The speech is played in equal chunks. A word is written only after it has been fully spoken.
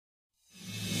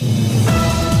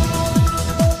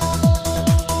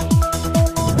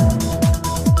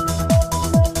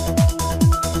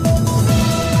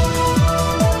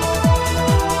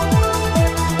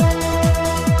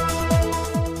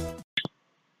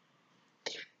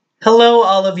Hello,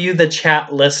 all of you, the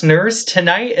chat listeners.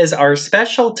 Tonight is our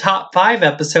special Top 5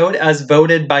 episode as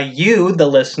voted by you, the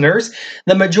listeners.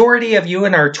 The majority of you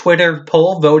in our Twitter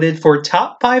poll voted for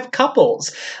Top 5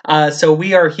 couples. So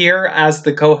we are here as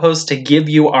the co-host to give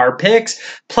you our picks,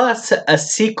 plus a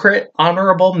secret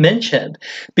honorable mention.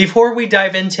 Before we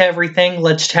dive into everything,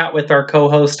 let's chat with our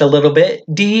co-host a little bit.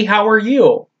 Dee, how are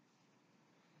you?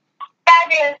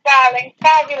 Fabulous, darling.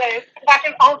 Fabulous.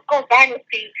 Watching Old School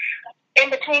Dynasty in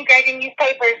between grading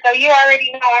newspapers, so you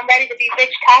already know I'm ready to be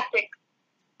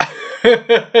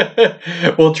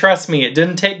bitch-tastic. Well, trust me, it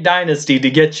didn't take Dynasty to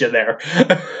get you there.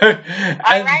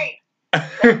 All right.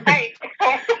 That's right.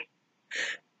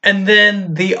 And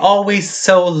then the always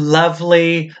so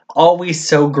lovely, always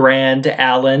so grand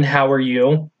Alan, how are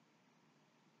you?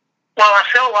 Well, I'm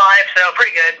still alive, so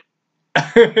pretty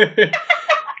good.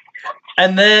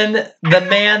 And then the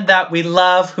man that we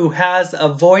love who has a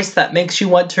voice that makes you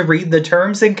want to read the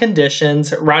terms and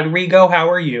conditions, Rodrigo,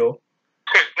 how are you?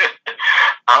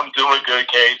 I'm doing good,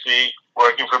 Casey.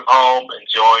 Working from home,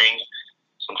 enjoying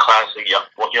some classic Young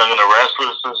and the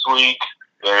Restless this week.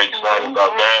 Very excited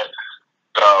about that.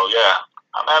 So, yeah,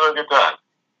 I'm having a good time.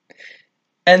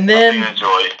 And then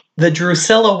enjoy the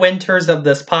Drusilla Winters of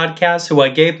this podcast, who I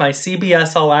gave my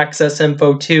CBS All Access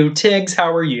info to. Tiggs,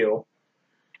 how are you?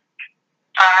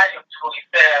 I am doing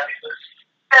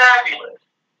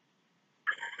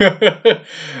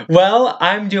fabulous. Well,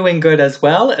 I'm doing good as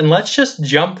well, and let's just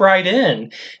jump right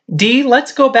in. Dee,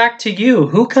 let's go back to you.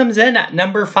 Who comes in at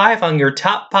number 5 on your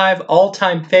top 5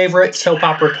 all-time favorite soap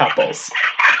opera couples?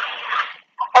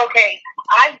 Okay,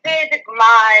 I did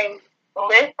my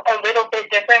list a little bit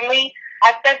differently.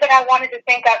 I said that I wanted to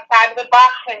think outside of the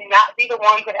box and not be the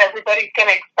ones that everybody's going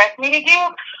to expect me to do,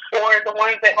 or the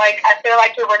ones that, like, I feel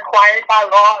like you're required by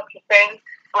law to say,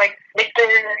 like, Victor,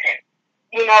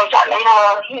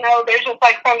 Jalina, there's just,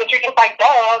 like, some that you're just like,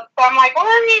 duh. So I'm like, well,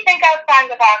 let me think outside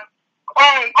the box.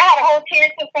 I had a whole tier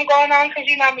system going on because,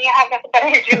 you know me, I have nothing better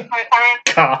to do with my time.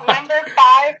 Number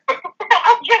 5,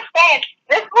 I'm just saying,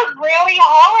 this was really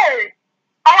hard.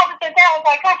 I had to sit there, I was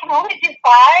like, I can only do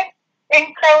 5. And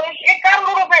so it got a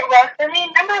little bit rough for me.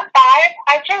 Number 5,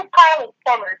 I chose Kyle and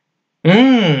Summer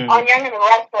on Young and the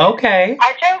Restless. Okay.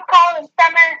 I chose Kyle and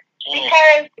Summer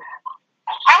because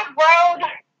I rode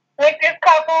with this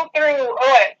couple through,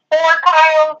 4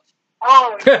 Kyles,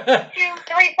 2,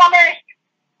 3 Summers.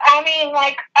 I mean,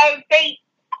 like,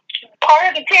 part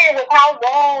of the period was how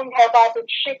long have I been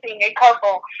shipping a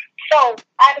couple. So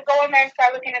I had to go in there and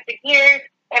start looking at the years.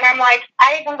 And I'm like,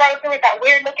 I even rode through with that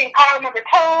weird-looking Kyle number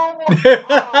 2.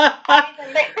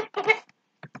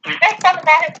 There's something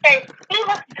about his face. He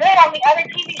looks good on the other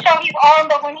TV show he's on,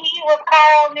 but when he was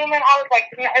Kyle Newman, I was like,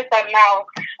 it's a no.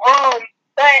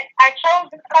 But I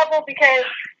chose this couple because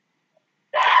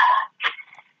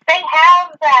they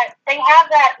have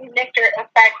that nectar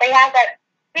effect. They have that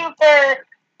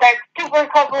super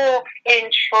couple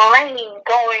in training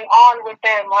going on with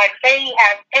them. Like, they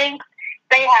have angst.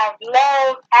 They have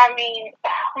love. I mean,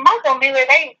 Michael Miller,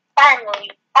 they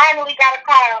finally got a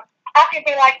Kyle. I could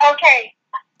be like, okay,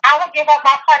 I would give up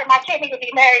my part of my kidney to be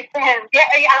married to him. Yeah,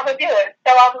 I would do it.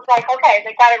 So I was like, okay,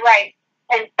 they got it right.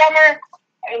 And Summer,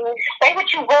 say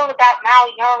what you will about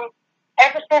Mal Young,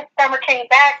 ever since Summer came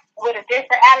back with a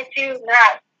different attitude,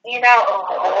 you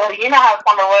know how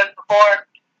Summer was before,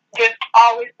 just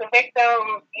always the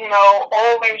victim,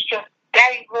 always just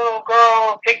Daddy's little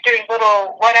girl, Victor's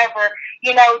little whatever,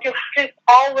 just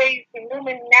always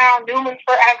Newman now, Newman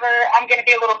forever, I'm going to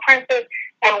be a little princess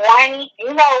and whiny,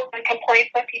 the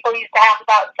complaints that people used to have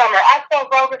about Summer. I still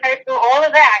rode with her through all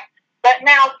of that, but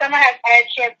now Summer has edge,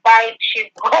 she has bite, she's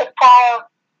good style,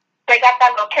 they got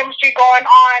that little chemistry going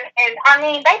on, and I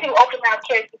mean, they do open mouth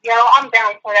kisses, I'm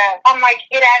down for that. I'm like,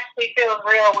 it actually feels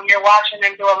real when you're watching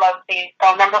them do a love scene.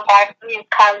 So number 5 for me is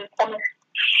Kylie Summer.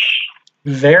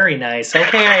 Very nice.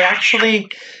 Okay, I actually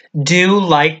do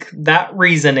like that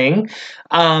reasoning.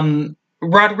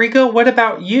 Rodrigo, what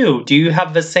about you? Do you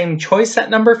have the same choice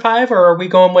at number 5, or are we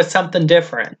going with something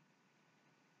different?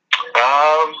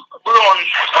 I'm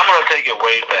going to take it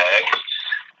way back.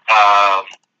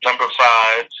 Number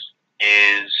 5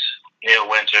 is Neil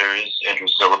Winters and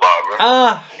Drusilla Barber.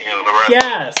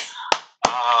 Yes.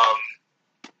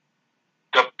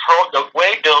 The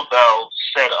way Bill Bell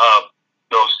set up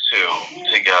those two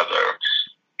together,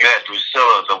 you had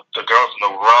Drusilla, the girl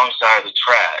from the wrong side of the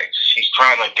tracks. She's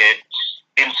trying to get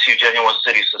into Genuine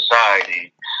City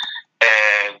society,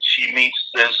 and she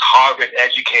meets this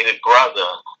Harvard-educated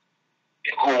brother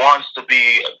who wants to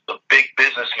be the big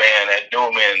businessman at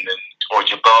Newman or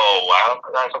Jabot.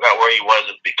 I forgot where he was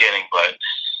at the beginning, but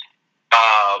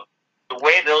the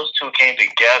way those two came came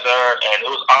together, and it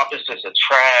was opposites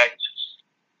attract.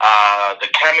 The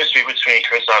chemistry between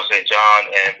Christophe St. John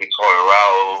and Victoria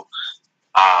Rao,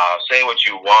 Say What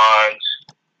You Want,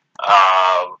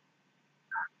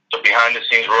 the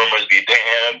behind-the-scenes rumors be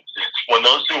damned. When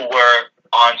those two were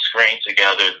on screen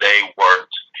together, they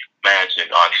worked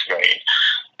magic on screen.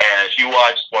 And if you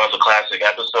watched one of the classic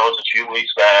episodes a few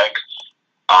weeks back,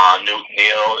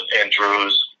 Neil and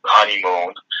Drew's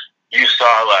honeymoon, you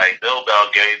saw like Bill Bell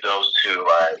gave those two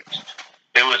like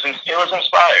it was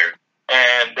inspired,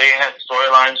 and they had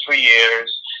storylines for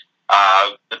years.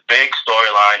 The big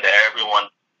storyline that everyone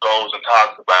goes and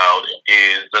talks about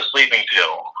is the sleeping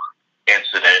pill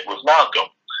incident with Malcolm,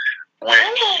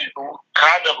 which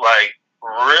kind of like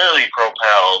really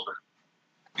propelled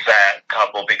that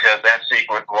couple because that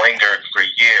secret lingered for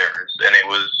years, and it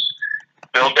was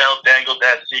Bill Bell dangled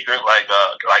that secret like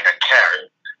a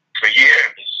carrot for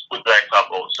years with that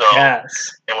couple. So,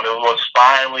 Yes. and when it was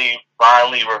finally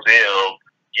revealed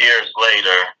years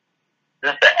later,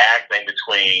 just the acting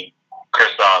between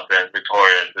Christoph and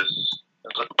Victoria was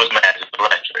magic,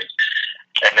 electric.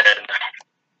 And then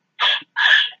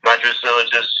my Drusilla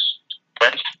just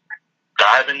went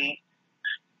diving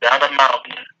down a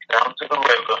mountain, down to the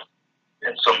river,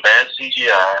 in some bad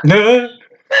CGI.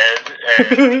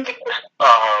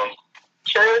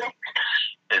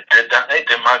 And they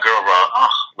did my girl wrong.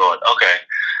 Oh Lord, okay.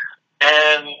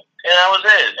 And that was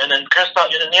it. And then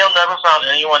Neil never found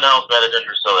anyone else better than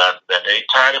Drusilla after that. They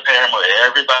tried to pair him with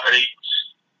everybody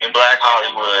in Black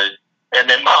Hollywood, and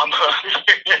then Mama,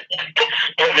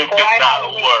 and it did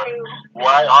not work.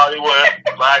 White Hollywood,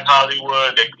 Black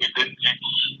Hollywood.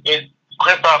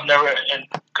 Christoph never, and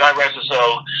God rest his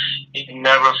soul, he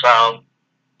never found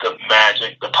the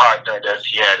magic, the partner that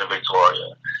he had in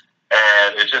Victoria.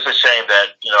 And it's just a shame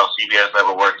that, CBS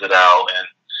never worked it out. And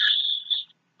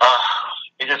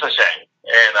it's just a shame.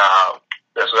 And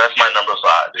so that's my number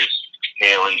 5, is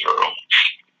Neil and Drew.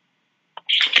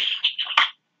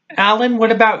 Alan,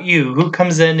 what about you? Who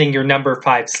comes in your number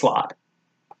 5 slot?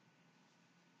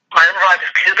 My number 5 is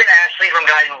Coop and Ashley from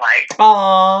Guiding Light.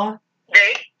 Aww.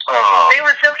 They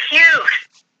were so cute.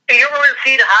 You ever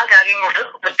see the hot guy with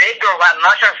the big girl that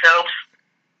mushroom soaps?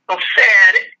 So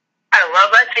sad. I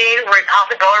love that scene where he pops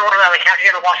the girl over on the couch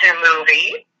together watching a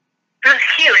movie. It was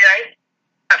cute, right?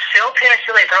 I'm still pissed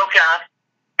till they broke up,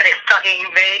 and they fucking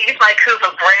made my Coop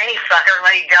a granny sucker and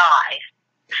let he die.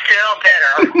 Still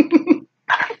bitter.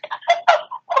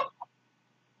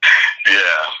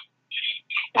 Yeah.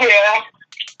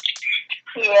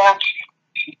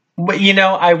 But,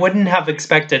 I wouldn't have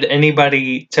expected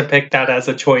anybody to pick that as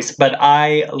a choice, but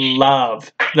I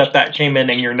love that came in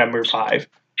your number 5.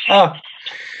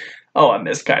 Oh, I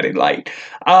miss Guiding Light.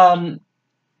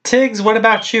 Tiggs, what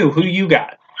about you? Who you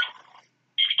got?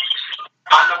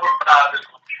 My number 5 is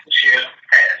Chip.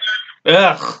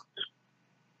 Ugh.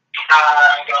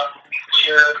 I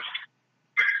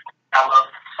love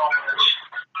him so much.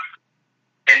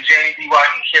 And James D. White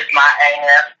kiss my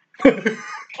ass.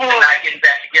 And not getting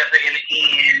back together in the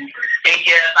end. And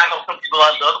yes, I know some people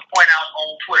love to point out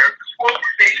on Twitter, well,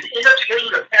 they end up together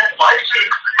with a past life shit.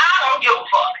 I don't give a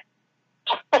fuck.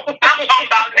 I'm talking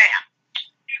about now.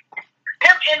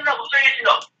 Him ending up with fancy,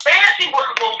 fancy was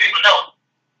supposed to be with no.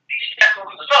 That's what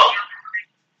we were told.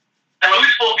 And we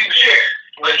were supposed to be shared.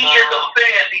 But he ends up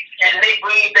fancy, and they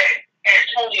bring back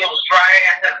Antonio's dry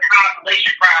ass as a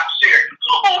consolation prize shared.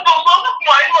 Oh, the love of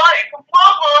my life, blah,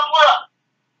 blah, blah.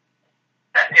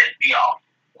 That pissed me off.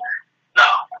 No.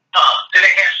 Then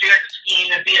they have shared the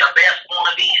scheme and being a best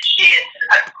wannabe and shit.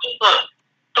 Look,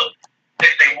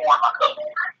 they won my cup.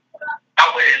 I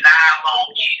waited 9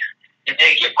 long years and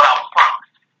didn't get what I was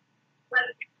promised.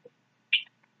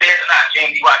 Better not,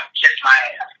 Jamie White kiss my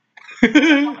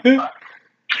ass.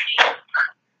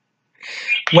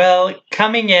 Well,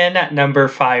 coming in at number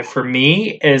 5 for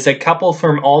me is a couple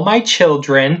from All My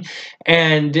Children,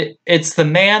 and it's the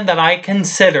man that I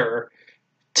consider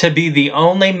to be the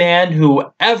only man who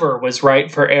ever was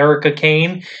right for Erica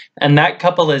Kane, and that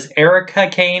couple is Erica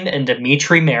Kane and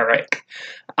Dimitri Merrick.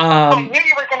 I knew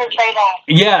you were going to say that.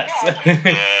 Yes.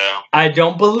 Yeah. I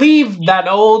don't believe that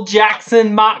old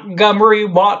Jackson Montgomery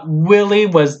Watt Willie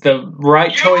was the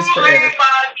right choice for Erica. You leave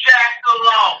Jackson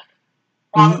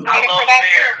alone. I love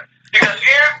Eric. Because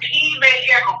Eric, he made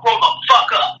Erica grow the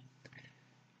fuck up.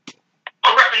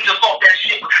 I reckon just thought that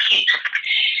shit was cute.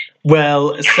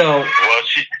 Well, she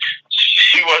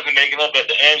wasn't making up at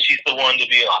the end. She's the one to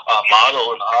be a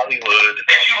model in Hollywood.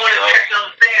 And she wanted Jack to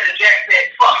understand, and Jack said,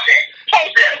 fuck that.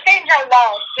 Hey, defend your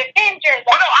love. Defend your love.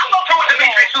 Well, no, I love her with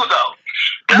Dimitri too, though.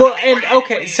 Well, and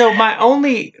okay, so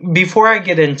before I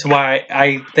get into why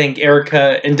I think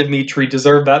Erica and Dimitri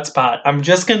deserve that spot, I'm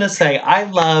just gonna say I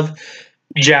love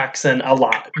Jackson a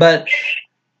lot. But,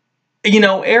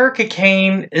 Erica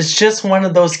Kane is just one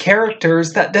of those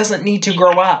characters that doesn't need to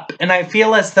grow up. And I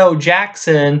feel as though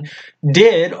Jackson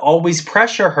did always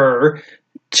pressure her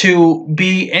to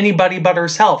be anybody but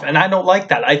herself. And I don't like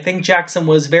that. I think Jackson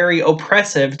was very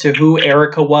oppressive to who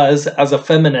Erica was as a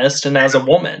feminist and as a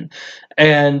woman.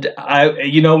 And it's not.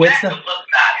 It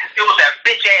was that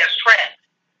bitch ass trap.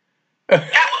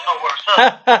 That was her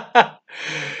worst.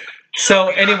 So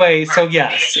anyway,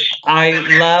 yes, I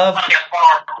love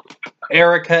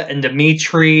Erica and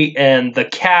Dimitri and the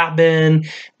cabin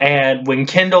and when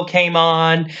Kendall came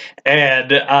on,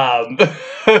 and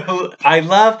I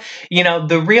love,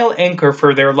 the real anchor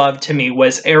for their love to me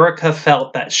was Erica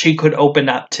felt that she could open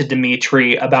up to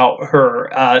Dimitri about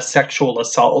her sexual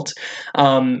assault,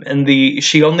 and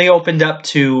she only opened up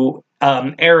to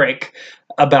Eric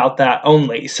about that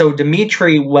only. So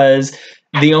Dimitri was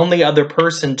the only other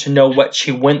person to know what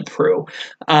she went through.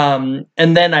 And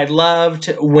then I loved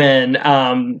when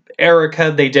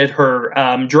Erica, they did her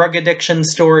drug addiction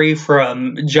story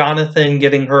from Jonathan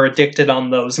getting her addicted on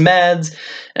those meds.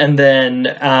 And then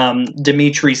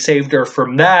Dimitri saved her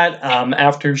from that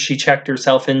after she checked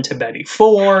herself into Betty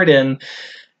Ford. And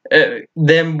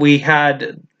then we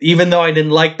had, even though I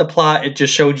didn't like the plot, it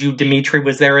just showed you Dimitri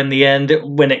was there in the end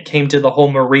when it came to the whole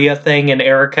Maria thing, and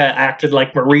Erica acted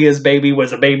like Maria's baby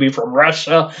was a baby from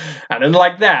Russia. I didn't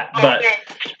like that, but...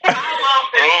 I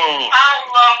loved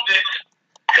it.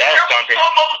 That was something. So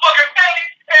motherfucking petty.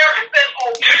 Erica said,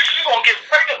 "Oh, you gonna get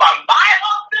pregnant by my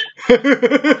husband?"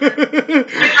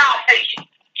 I'll take it.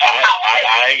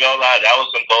 I ain't gonna lie, that was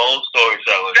some bold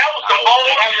storytelling. That was some bold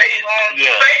shit.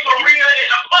 Yeah. Say Maria is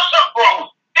a push-up,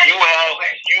 bro. You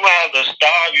have the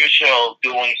star of your show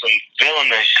doing some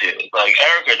villainous shit. Like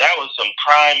Erica, that was some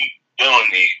prime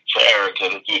villainy for Erica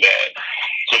to do that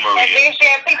to Maria. And then she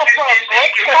had people put a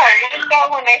brick to her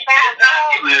window when they found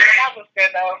out. That was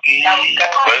good though. That was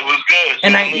good. But it was good.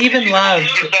 And I even loved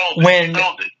when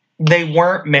they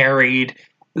weren't married,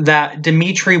 that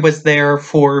Dimitri was there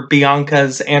for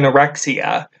Bianca's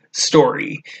anorexia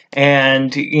story.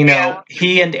 And,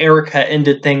 he and Erica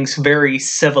ended things very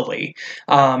civilly,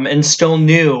 and still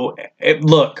knew,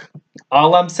 look,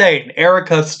 all I'm saying,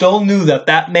 Erica still knew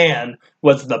that man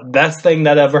was the best thing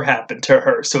that ever happened to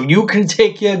her. So you can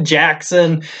take your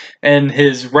Jackson and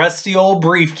his rusty old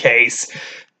briefcase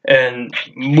and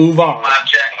move on. My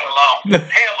Jackson alone.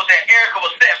 Hell was that Erica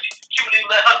was 70. She wouldn't even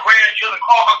let her grandchildren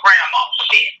call her grandma.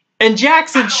 Shit. And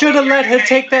Jackson should have let her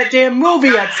take that damn movie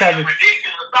at 7.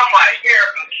 Ridiculous. Somebody,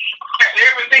 Erica.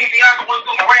 Everything Bianca went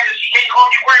through Miranda, she can't call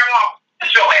you grandma.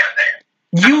 It's your ass there.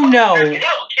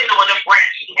 That was Kendall and them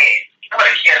brands she had.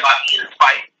 Nobody cared about either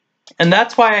fight. And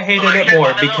that's why I hated it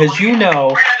more, because a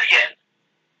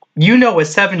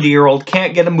 70-year-old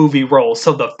can't get a movie role.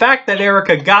 So the fact that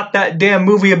Erica got that damn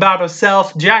movie about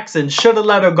herself, Jackson should have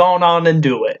let her go on and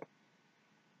do it.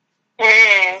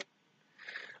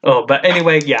 Oh, but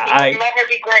anyway, yeah, let her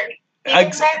be great.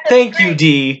 Thank you,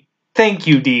 D. Thank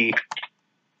you, D.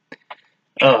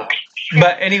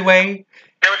 But anyway.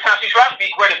 Every time she tries to be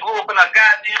great, it blew up in her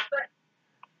goddamn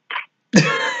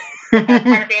thing. That's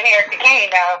part of being Erica Kane,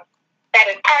 though. That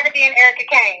is part of being Erica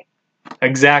Kane.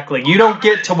 Exactly. You don't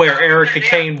get to where Erica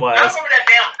Kane was. I remember that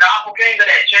damn doppelganger,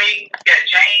 that Jane,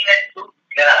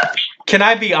 that Can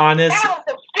I be honest? That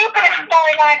was the stupidest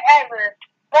storyline ever.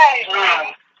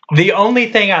 Right. The only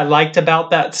thing I liked about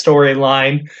that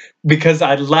storyline, because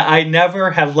I never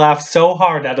have laughed so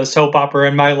hard at a soap opera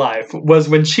in my life, was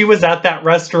when she was at that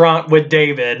restaurant with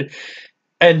David,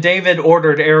 and David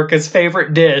ordered Erica's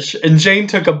favorite dish, and Jane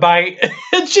took a bite,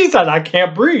 and she said, "I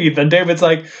can't breathe." And David's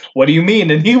like, "What do you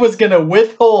mean?" And he was going to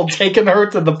withhold taking her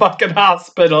to the fucking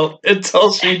hospital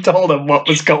until she told him what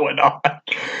was going on.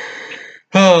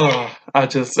 Damn.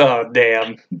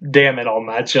 Damn it, all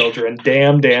my children.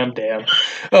 Damn.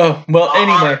 Oh, well,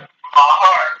 anyway.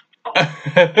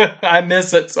 I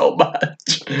miss it so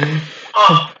much.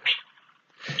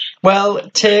 Well,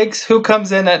 Tiggs, who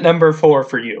comes in at number 4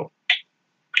 for you?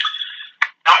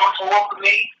 Number 4 for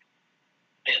me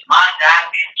is my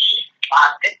dimension.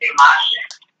 My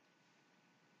shit.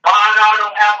 Oh, no, I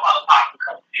don't have a pop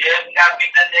cup. Yeah, we gotta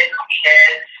make that day come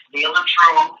head, Neil and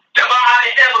True. Devon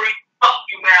and Hillary. Fuck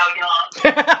you, Mal Young.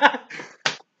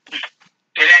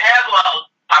 They didn't have a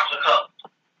pop cup.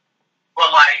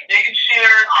 But like Nick and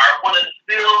Sharon are one of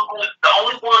the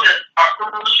only ones that are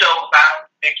still on the show about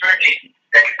Victor and Nikki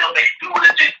that can still make do what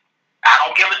it do. I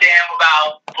don't give a damn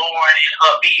about Lauren and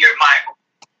her beard Michael.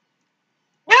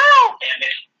 No. Damn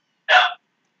it. No.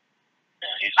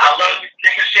 I love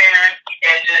niggas sharing,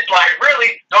 and just like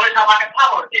really, the only time I can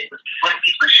tolerate it was when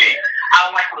people share. I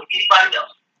don't like with anybody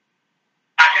else.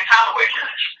 I can tolerate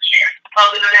sharing.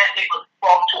 Other than that, niggas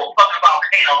fall to a fucking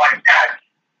volcano like a tiger.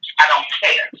 I don't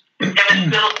care. If it's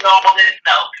still normal, then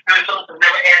no. If it's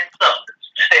never had substance,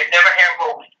 they've never had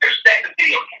romance. They're sex and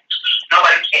video games.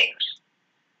 Nobody cares.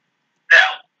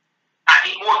 No. I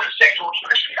need more than sexual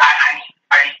chemistry. I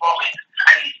need romance.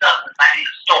 I need substance. I need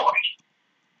a story.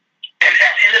 And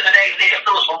at the end of the day, niggas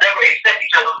will never accept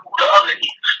each other who the other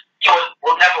is. So it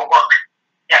will never work.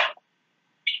 Never.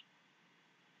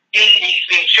 He needs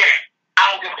to be shared. I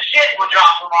don't give a shit what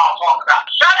Josh Lamar talking about.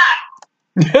 Shut up!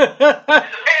 It's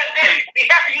a pandemic. Be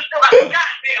happy you still have a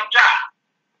goddamn job.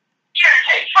 Sharon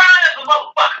Tate, trying as a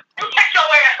motherfucker. You take your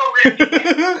ass over there,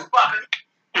 motherfucker.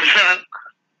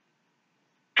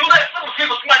 You let some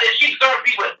people somebody that she deserves to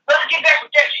be with. Let her get back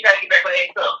with that. She gotta get back with that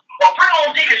stuff. Or bring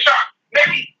on Deacon Sharp.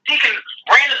 Maybe Deacon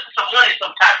ran us some money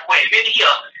some type of way. Maybe he,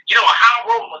 how I'm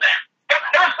rolling with that.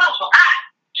 There's some hot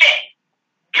shit.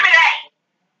 Give me that.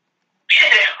 Get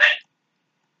that damn thing.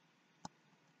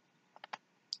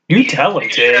 You tell him,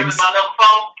 James. My number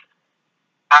phone.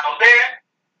 I was there.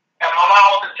 And my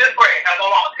mom was in 10th grade. I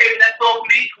go on taping that told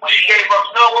me when she gave birth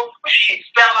to Noah, when she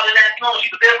expelled out of that school,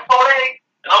 she was there for 4 days.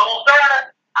 And almost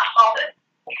died. I saw that.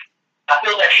 I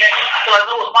feel that shit. I feel like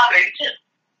Noah was my baby too.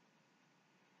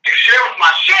 You share with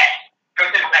my shit.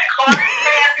 Everything with that car.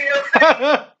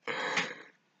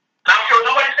 I don't care what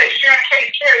nobody say. Sharon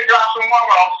Case carried Joshua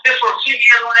Morrow. This was 2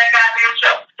 years on that goddamn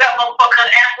show. That motherfucker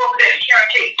asked over there. Sharon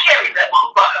Case carried that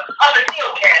motherfucker. Other Neil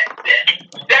cats did.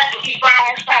 That's what he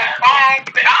found.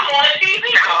 I'm on a TV.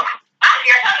 I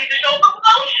guess I need to show some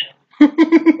emotion.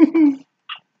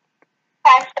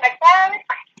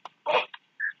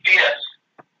 Yes.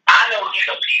 I know he's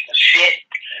a piece of shit.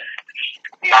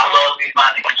 I love these my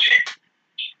nigga shit.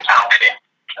 I don't care.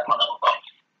 That's my motherfucker.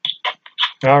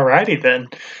 Alrighty then.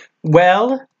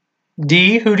 Well,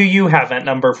 D, who do you have at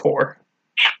number 4?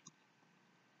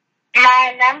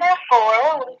 My number 4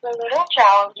 was a little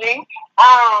challenging.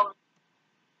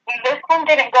 This one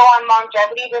didn't go on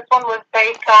longevity. This one was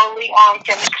based solely on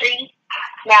chemistry.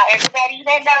 Now, everybody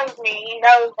that knows me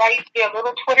knows I used to be a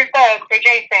little Twitter thug for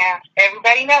Jason.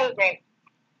 Everybody knows it.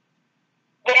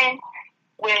 Then,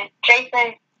 when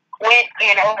Jason went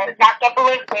and knocked up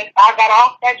Elizabeth, I got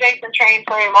off that Jason train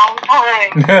for a long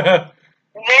time.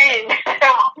 Then,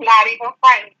 not even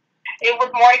funny. It was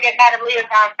more to get mad at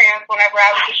Leoton fans whenever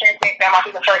I was a Shanghai fan. I'll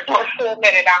be the first one to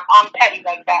admit it. I'm petty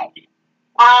like that.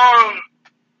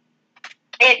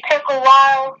 It took a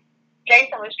while.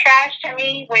 Jason was trash to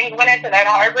me when he went into that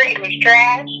harbor. He was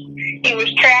trash. He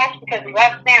was trash because he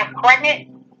left Sam pregnant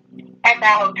at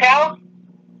that hotel.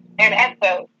 And at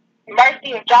the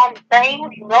mercy of John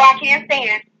McClane, you know I can't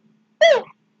stand. Whew.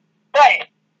 But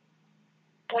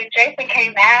when Jason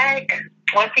came back,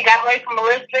 once he got away from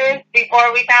Elizabeth,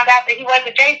 before we found out that he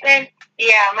wasn't Jason,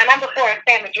 yeah, my number 4 is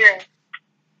Sam and Drew.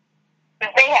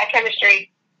 Because they had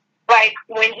chemistry. Like,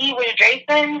 when he was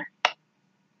Jason,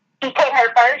 he put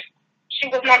her first. She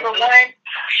was number 1.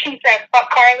 She said, fuck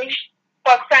Carly,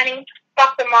 fuck Sonny,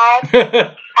 fuck the mob.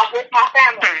 I'm with my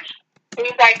family.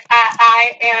 He's like,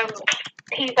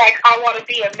 he's like, I want to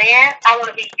be a man. I want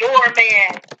to be your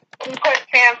man. He put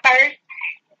Sam first.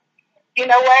 You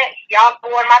know what? Y'all know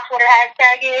where my Twitter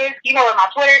hashtag is. You know where my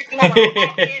Twitter, you know where my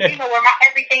phone is. You know where my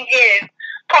everything is.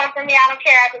 Come for me. I don't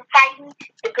care. I've been fighting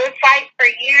the good fight for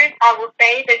years. I will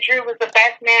say that Drew was the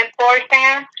best man for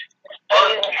Sam.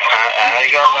 I'm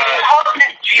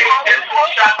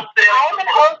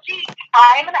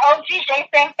an OG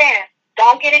J-Sam fan.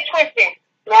 Don't get it twisted.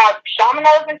 Now,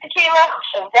 Domino's and Tequila,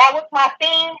 that was my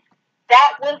theme.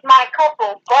 That was my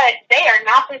couple. But they are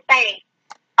not the same.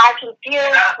 I can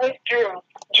deal with Drew.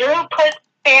 Drew put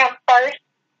Sam first.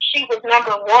 She was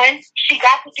number 1. She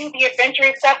got to do the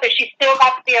adventurous stuff, but she still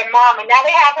got to be a mom. And now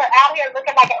they have her out here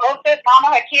looking like an oldest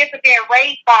mama. Her kids are being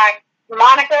raised by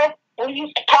Monica. We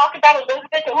used to talk about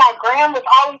Elizabeth and how Graham was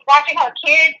always watching her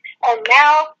kids. And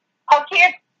now her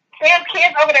kids, Sam's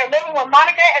kids over there living with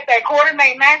Monica at their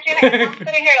Quartermain mansion. And I'm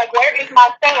sitting here like, where is my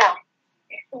Sam?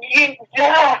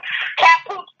 Cat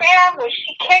poop Sam, when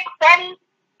she kicked Sonny.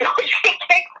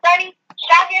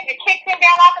 Shot him and kicked him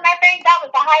down off of that thing. That was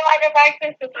the highlight of our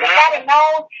existence. We gotta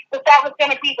know that was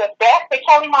going to be the best that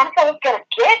Kelly Monica was going to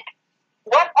get.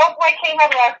 What old boy came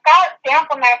over that sky, down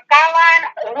from that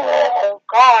skyline? Oh,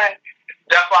 God.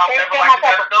 That's why I'm never like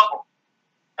that double.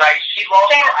 Like, she lost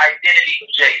her identity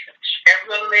with Jason. Every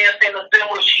other man in the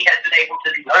film, she has been able to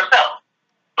be herself.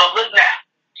 But look now.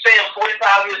 Sam,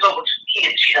 45 years old with 2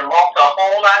 kids. She done lost her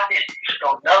whole identity. She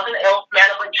knows nothing else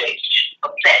matter but Jason.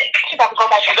 pathetic. She's about to go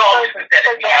back. She's always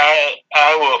pathetic.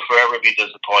 I will forever be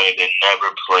disappointed they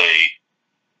never played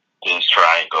this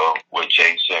triangle with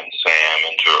Jason, Sam,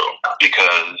 and Drew,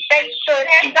 because They should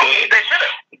have. They should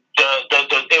have.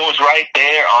 It was right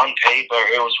there on paper.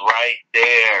 It was right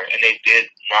there, and they did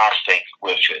nothing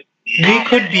with it. We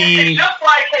could be It's just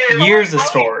like years of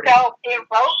story. It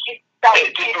wrote itself.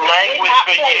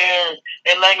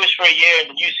 It languished for a year,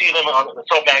 and you see them on the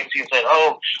Soul magazine saying,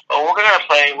 "Oh, we're gonna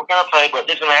play, but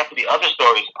there's gonna have to be other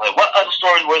stories to play." What other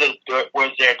stories was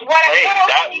there to play?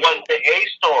 That was the A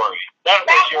story. That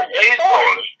was your A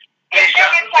story. It's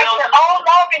like your old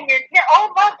love and your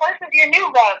old love versus your new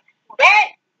love.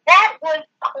 That was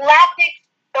classic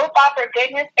soap opera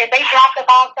goodness, and they dropped the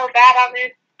ball so bad on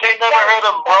this. They never heard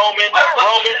of Roman,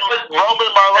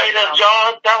 Marlena,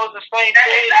 John. That was the same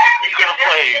thing. You could have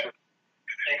played.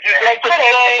 That's the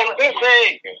same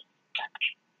thing.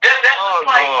 That's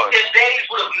like if Dave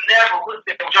would have never looked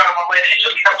at John Marlena and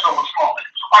just kept on smoking.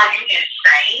 Are you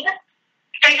insane?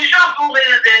 And you should have fooled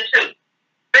Liz then too.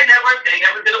 They never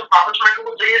did a proper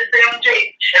triangle with Liz, Sam, and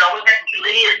Jay. It always had to be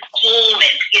Liz, team,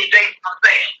 and get Jason on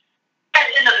Sam. At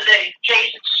the end of the day,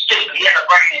 Jason's stupid. He has a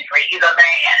brain injury. He's a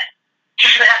man. You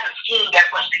shouldn't have to scheme that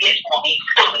much to get for me. He's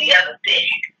stupid. He has a dick.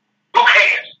 Who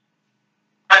cares?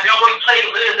 They always play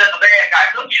Liz as a bad guy.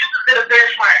 So you should have did a fair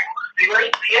triangle. The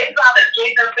liaison that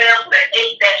Jason failed that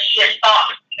ate that shit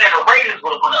up, and the ratings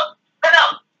would have went up. But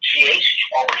no, she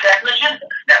always had an agenda.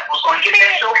 That was going to get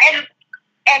that show.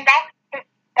 And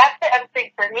that's the other thing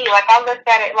for me. Like, I looked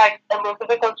at it like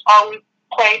Elizabeth was always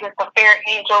played as the fair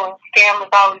angel and Sam was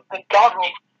always the devil.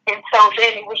 And so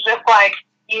then it was just like,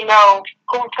 you know,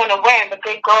 who's going to win, the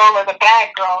good girl or the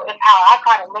bad girl, is how I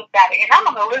kind of looked at it. And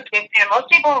I'm an Elizabeth fan. Most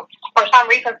people, for some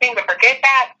reason, seem to forget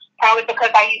that, probably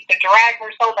because I used to drag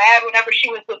her so bad whenever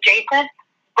she was with Jason.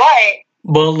 But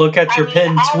well, look at your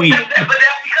pinned tweet. But that's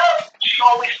because she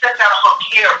always stepped out of her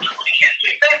character when it came to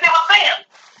it. Same thing with Sam.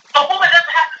 A woman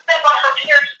doesn't have to step out of her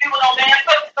character to do with no man.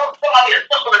 Somebody as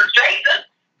simple as Jason.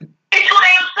 It's too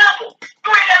damn simple.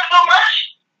 You ain't have to do much.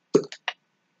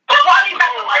 But why do you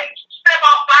have to, like, step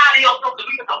outside of yourself to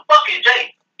be with a fucking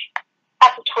Jason?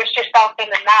 Have to twist yourself in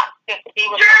the knot just to be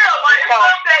with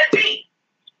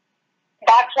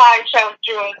That's why I chose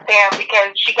Drew and Sam,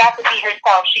 because she got to be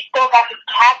herself. She still got to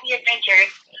have the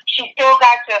adventures. She still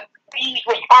got to be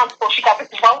responsible. She got to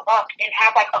grow up and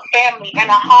have like a family and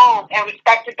a home and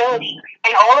respectability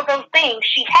and all of those things.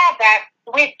 She had that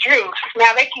with Drew.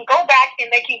 Now they can go back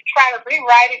and they can try to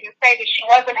rewrite it and say that she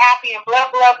wasn't happy and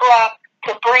blah blah blah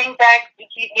to bring back.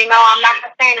 You know, I'm not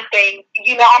gonna say anything.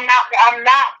 You know, I'm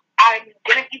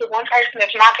gonna be the one person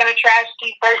that's not gonna trash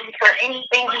Steve Burton for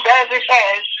anything he does or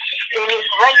says in his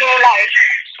regular life,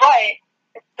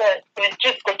 but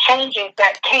just the changes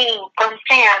that came from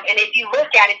Sam. And if you look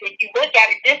at it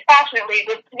dispassionately,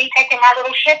 with me taking my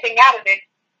little shipping out of it,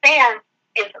 Sam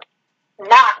is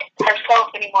not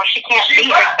herself anymore. She can't be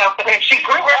herself. And then she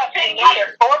grew up and now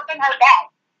they're forcing her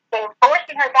back. They're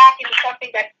forcing her back into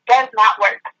something that does not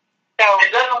work. So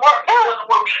it doesn't work.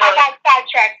 I got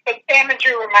sidetracked, but Sam and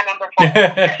Drew were my number 4.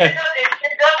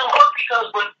 It doesn't work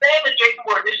because when Sam and Jason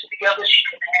were initially together, she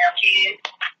couldn't have kids.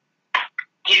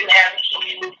 Didn't have any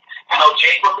kids. You know,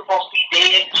 Jake was supposed to be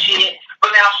dead and shit.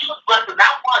 But now she was blessed with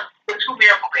not one, but 2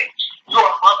 miracle babies. You're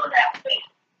a mother now, baby.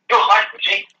 Your life with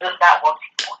Jake does not work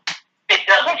anymore. It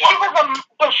doesn't work.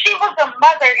 She was a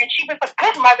mother, and she was a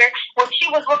good mother when she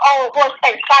was with old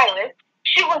horseface Silas.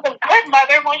 She was a good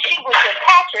mother when she was with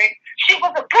Patrick. She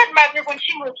was a good mother when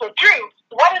she was with Drew.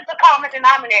 What is the common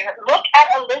denominator? Look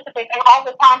at Elizabeth and all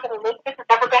the times that Elizabeth has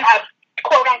ever been a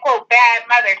quote-unquote bad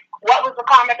mother. What was the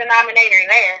common denominator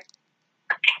there?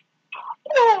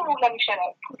 Ooh, let me shut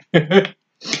up.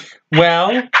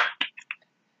 Well,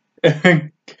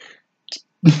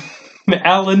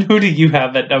 Alan, who do you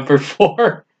have at number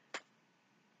 4?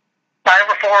 My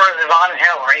number 4 is Yvonne and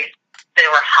Hillary. They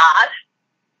were hot.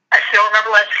 I still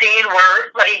remember that scene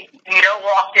where, like,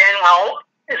 walked in while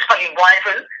his fucking wife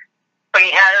was, but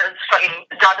he had his fucking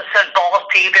Dr. Seth balls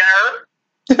deep in her.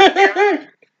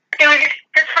 It was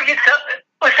just fucking stuff. It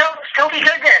was so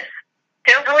goodness.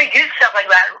 They don't really do stuff like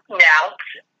that now.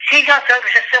 She got stuff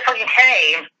was just so fucking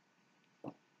tame.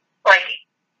 Like,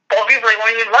 well, people like,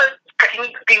 when you let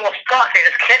fucking people stuff, they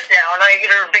just kiss now, and I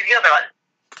get a big deal about it.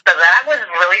 But that was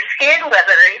really scandalous.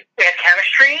 They had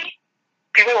chemistry.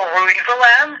 People were rooting for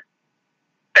them.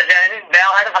 But then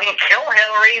Val had to fucking kill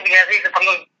Hillary because he's a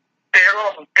fucking bitter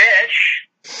little bitch.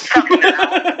 Fucking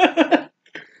Val.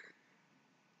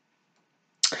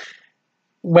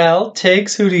 Well,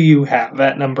 Tiggs, who do you have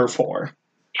at number 4?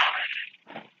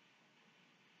 That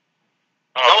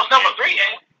was number 3,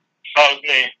 eh? Oh,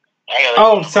 me. I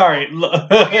Oh, sorry.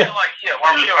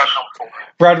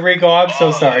 Rodrigo, I'm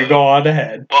so sorry. Go on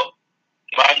ahead. Well,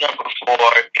 my number 4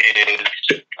 is,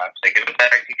 I'm taking it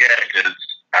back again, because,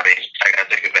 I gotta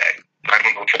take it back. My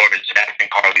number 4 is Jack and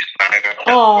Carly Snyder.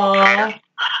 Aww.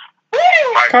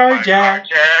 Car Jack.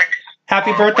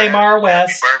 Happy birthday, Mara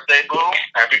West. Happy birthday, boo.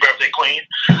 Happy birthday, queen.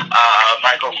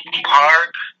 Michael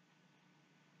Park.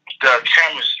 The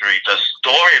chemistry, the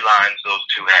storylines those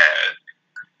two had.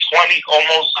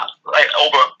 Almost like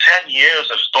over 10 years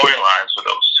of storylines for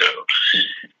those two.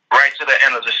 Right to the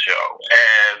end of the show.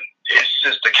 And it's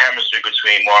just the chemistry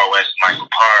between Mara West and Michael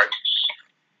Park.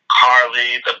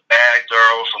 Carly, the bad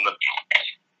girl from the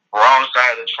wrong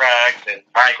side of the tracks, and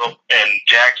Michael and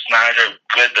Jack Snyder,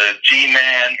 the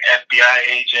G-Man, FBI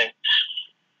agent,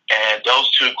 and those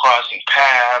two crossing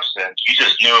paths, and you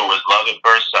just knew it was love at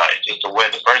first sight. Just the way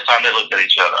the first time they looked at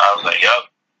each other, I was like, "Yep,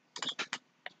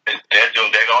 they're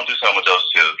gonna do something with those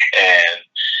two," and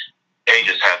they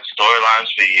just had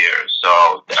storylines for years.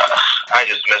 So I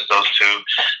just miss those two.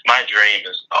 My dream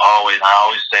is I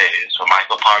always say, is for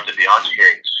Michael Park to be on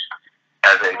stage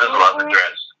as a love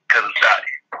interest, because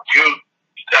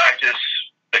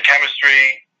the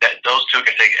chemistry that those two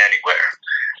can take anywhere,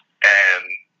 and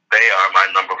they are my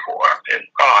number 4. And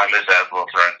I miss that little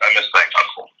friend. I miss that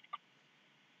couple.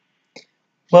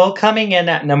 Well, coming in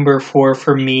at number 4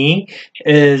 for me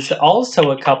is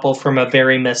also a couple from a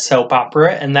very missed soap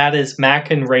opera, and that is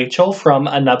Mac and Rachel from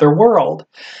Another World.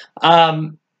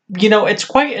 It's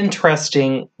quite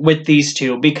interesting with these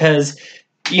two because,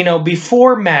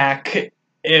 before Mac,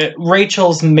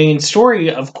 Rachel's main story,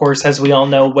 of course, as we all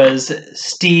know, was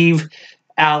Steve,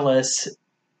 Alice,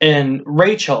 and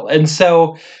Rachel. And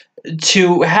so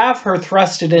to have her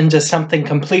thrusted into something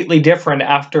completely different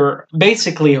after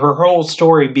basically her whole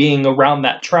story being around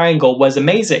that triangle was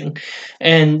amazing.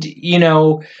 And,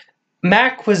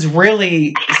 Mac was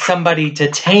really somebody to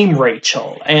tame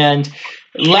Rachel and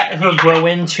let her grow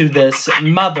into this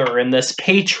mother and this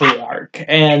patriarch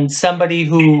and somebody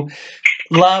who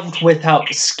loved without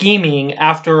scheming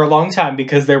after a long time,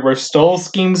 because there were still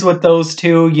schemes with those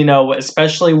two,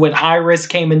 especially when Iris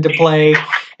came into play.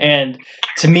 And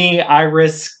to me,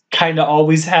 Iris kind of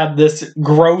always had this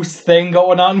gross thing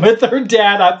going on with her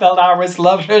dad. I felt Iris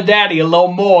loved her daddy a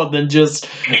little more than just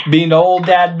being old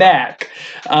dad back.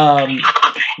 But,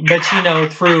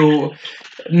 through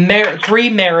 3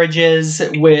 marriages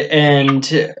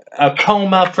and a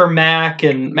coma for Mac,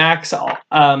 and Mac's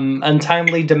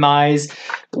untimely demise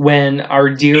when our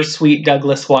dear sweet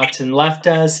Douglas Watson left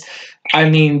us.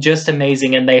 Just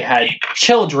amazing. And they had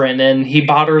children, and he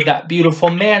bought her that beautiful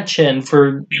mansion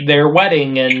for their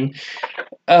wedding, and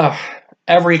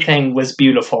everything was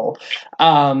beautiful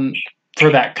for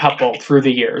that couple through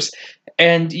the years.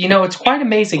 And, it's quite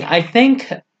amazing. I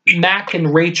think Mac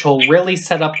and Rachel really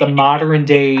set up the modern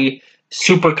day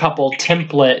super couple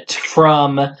template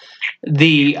from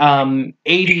the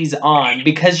 80s on,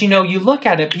 because you look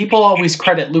at it, people always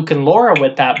credit Luke and Laura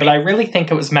with that, but I really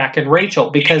think it was Mac and Rachel,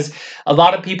 because a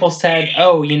lot of people said,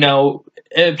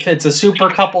 if it's a super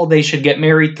couple, they should get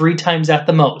married 3 times at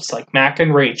the most, like Mac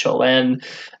and Rachel, and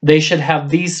they should have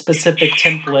these specific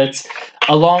templates,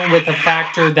 along with a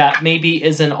factor that maybe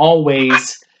isn't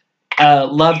always a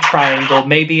love triangle.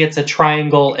 Maybe it's a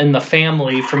triangle in the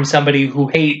family from somebody who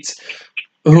hates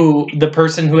the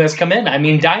person who has come in.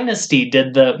 Dynasty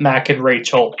did the Mac and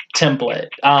Rachel template.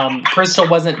 Crystal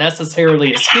wasn't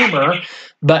necessarily a schemer,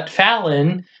 but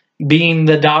Fallon, being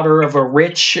the daughter of a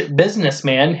rich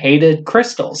businessman, hated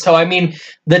Crystal. So,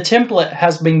 the template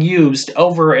has been used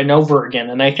over and over again,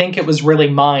 and I think it was really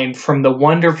mined from the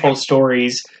wonderful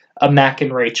stories of Mac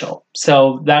and Rachel.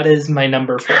 So, that is my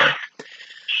number 4.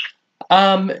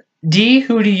 Dee,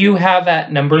 who do you have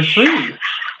at number 3?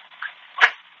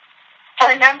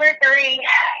 For number 3,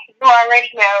 you already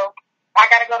know, I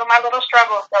gotta go to my little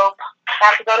struggle soap. I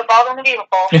have to go to Bold and the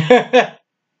Beautiful.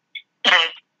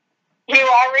 You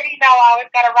already know I always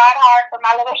gotta ride hard for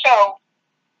my little show.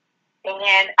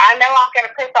 And I know I'm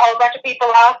gonna piss a whole bunch of people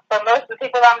off, but most of the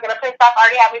people I'm gonna piss off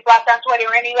already have me blocked on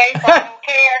Twitter anyway, so I don't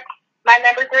care. My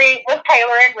number 3 was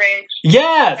Taylor and Ridge.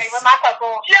 Yes! They were my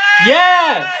couple.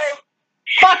 Yes!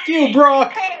 Fuck you,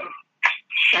 Brooke!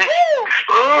 Oh,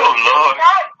 Lord.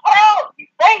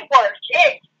 They were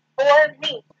shit for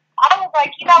me. I was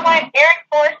like, you know what? Eric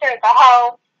Forster is a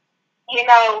hoe.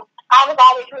 I was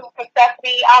always rooting for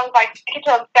Stephanie. I was like, get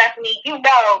to Stephanie.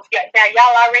 Now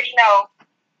y'all already know.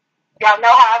 Y'all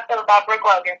know how I feel about Brooke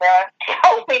Logan, bro.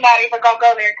 Hopefully not even gonna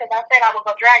go there, because I said I wasn't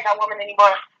gonna drag that woman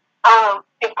anymore.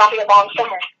 It's gonna be a long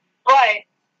summer. But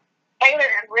Taylor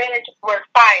and Ridge were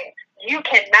fire. You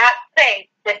cannot say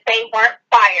that they weren't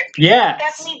fired. Yes.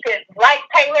 Stephanie didn't like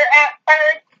Taylor at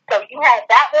first, so you had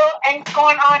that little angst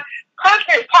going on.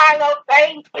 Hunter, Tyler,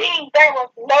 baby, there was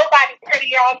nobody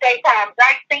prettier on daytime.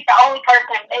 I think the only person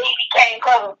that maybe came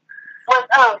close was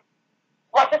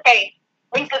what's her face?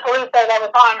 Lisa Caruso that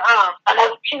was on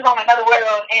she was on Another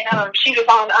World, and she was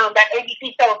on that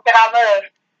ABC show that I love.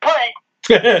 But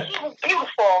she was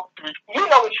beautiful. You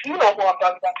know who I'm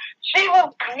talking about. She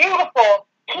was beautiful.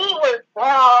 He was,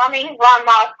 he's Ron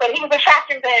Moss, but he was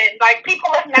attractive then. Like, people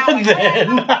listen now,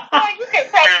 like, you can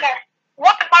take that.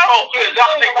 What the fuck? Oh, good.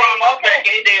 Y'all think Ron Moss back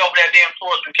any day over that damn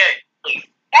Florida cake.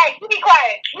 Hey, you be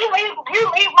quiet. You leave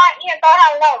my ears on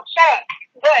how low. Shut up.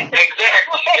 But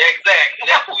Exactly.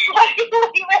 That's what you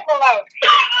leave it alone.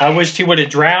 I wished he would have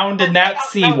drowned in that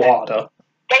seawater.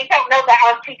 They don't know that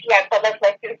on TTS, so let's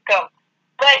let this go.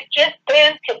 But just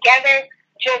them together,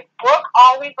 just Brooke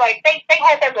always, like, they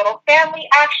had their little family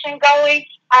action going.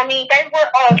 I mean, they were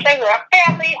a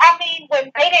family. I mean,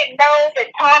 when they didn't know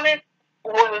that Thomas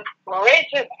was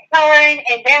Rich's son,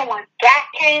 and then when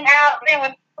Jack came out, and then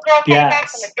when the girl came back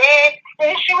from the dead,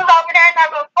 and she was over there in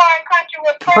that little foreign country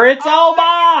with Prince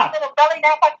Omar. Little belly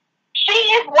down. She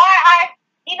is why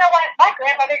you know what? My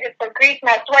grandmother is from Greece, and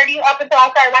I swear to you, up until I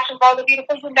started watching Bold and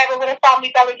Beautiful, you never would have saw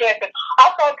me belly dancing.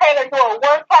 I saw Taylor do it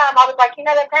one time. I was like, you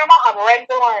know what, Grandma? I'm ready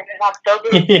to learn, and I'm still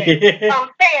doing it. I'm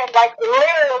saying, like,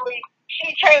 literally,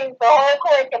 she changed the whole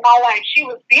course of my life. She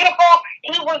was beautiful.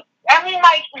 He was,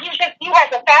 you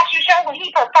had the fashion show when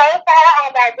he proposed to her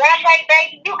on that runway,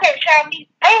 baby. You could tell me,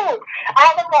 boom. I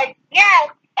was like,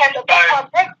 yes. And the thing on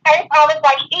Brooke's face, I was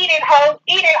like, eat it, ho. What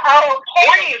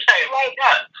do you say? Like,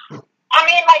 I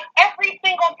mean, like, every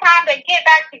single time they get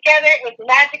back together, it's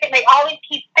magic, and they always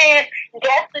keep saying,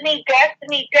 destiny.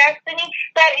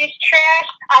 That is trash.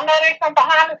 I know there's some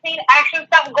behind-the-scenes action,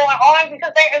 something going on,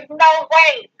 because there is no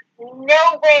way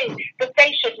that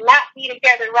they should not be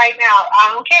together right now.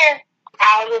 I don't care.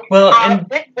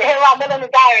 This is the hell I'm willing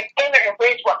to die, and Taylor and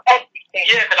Bridge were everything.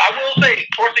 Yeah, because I will say,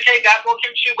 Forza K got more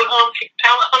chemistry with Hunter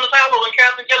Tyler and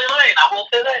Catherine Kelly Lane. I will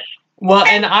say that. Well,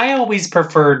 and I always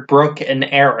preferred Brooke and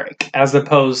Eric as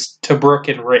opposed to Brooke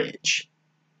and Ridge.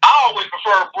 I always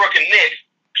prefer Brooke and Nick.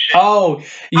 Shit. Oh,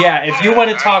 yeah. If you want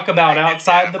to talk about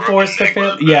outside the force to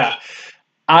fit, yeah.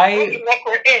 I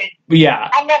never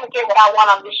get what I want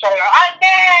on this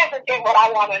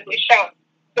show.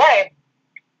 But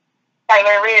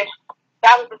Taylor Ridge,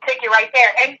 that was the ticket right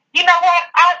there. And you know what?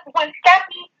 When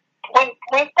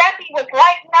Steffi was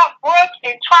lighting up Brooke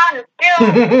and trying to steal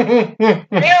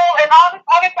and all this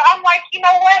other stuff, I'm like, you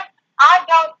know what?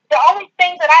 The only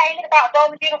thing that I hate about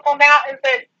Bold and Beautiful now is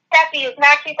that Steffi is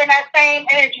not keeping that same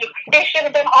energy. It should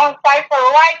have been on site for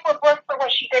life for Brooke for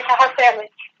what she did to her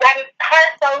family. That is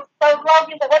hurt those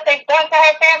Logies and what they've done to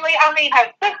her family. I mean,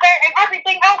 her sister and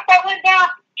everything else that went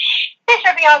down. It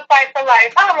should be on site for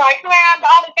life. I'm like, man, the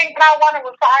only thing that I wanted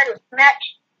was for her to snatch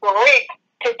Rick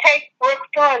to take Brooke's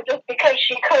son just because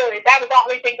she could. That was the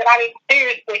only thing that I didn't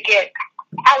seriously get.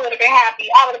 I would have been happy.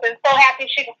 I would have been so happy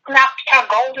she snapped her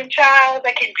golden child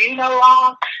that can do no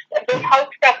wrong. This whole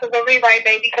stuff is a rewrite,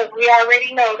 baby, because we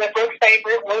already know that Brooke's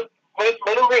favorite was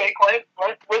little Rick. Was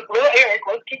little Eric.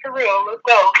 Let's keep it real. Let's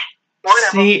go.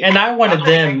 Whatever. See, and I wanted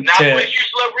them to. Not when you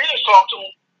let Rick talk to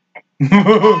him.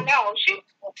 No,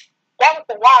 that was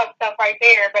the wild stuff right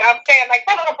there. But I'm saying, like,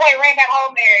 some little boy ran that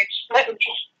whole marriage.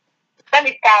 Let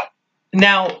me stop.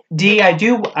 Now, Dee,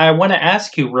 I want to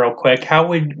ask you real quick,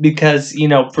 because,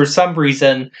 for some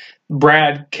reason,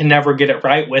 Brad can never get it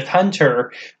right with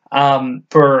Hunter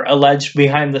for alleged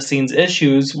behind-the-scenes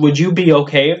issues. Would you be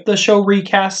okay if the show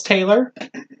recast Taylor?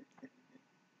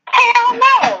 Hell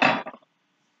no.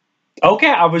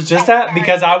 Okay, I was just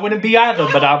because I wouldn't be either,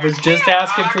 but I was just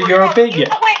asking for your opinion. You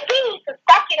know what? He needs to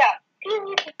suck it up. He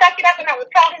needs to suck it up, and I would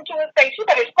tell him to his face, you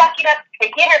better suck it up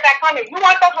and get her back on there. You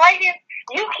want those ratings?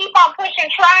 You keep on pushing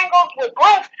triangles with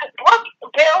Brooke.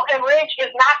 Bill, and Ridge is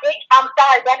not it. I'm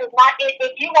sorry, that is not it.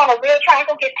 If you want a real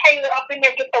triangle, get Taylor up in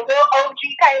there. Get the real OG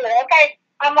Taylor, okay?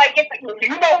 I'm like, you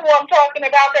know who I'm talking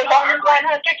about. There's only one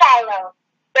Hunter Tyler.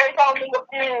 There's only boy,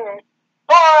 you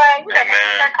hey, man,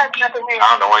 I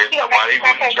don't know why he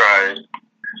even tried.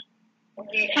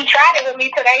 He tried it with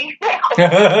me today.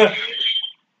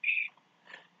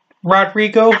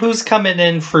 Rodrigo, who's coming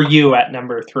in for you at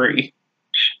number 3?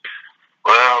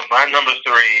 Well, my number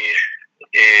 3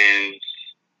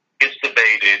 it's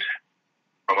debated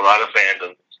from a lot of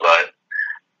fandoms, but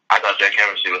I thought that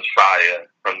chemistry was fire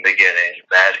from the beginning.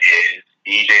 That is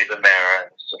EJ Zamara,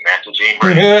 Samantha Jean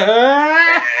Ray, aka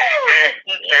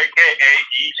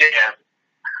EJM.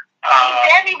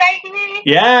 Debbie, baby.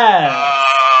 Yeah.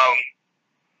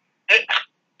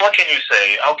 what can you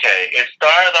say? Okay, it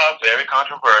started off very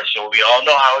controversial. We all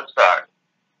know how it started.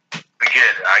 We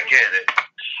get it. I get it.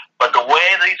 But the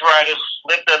way these writers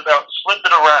flipped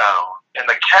it around, and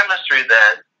the chemistry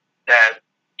that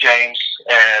James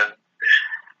and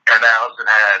Allison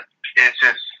had, it's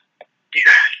just you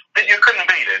couldn't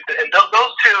beat it. And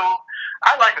those two,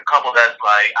 I like a couple that's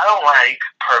like, I don't like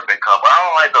perfect couple. I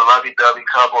don't like the lovey-dovey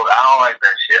couple. I don't like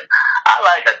that shit. I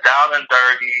like a down and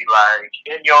dirty, like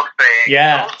in your face.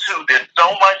 Yeah. Those two did so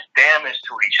much damage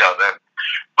to each other,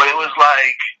 but it was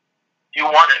like you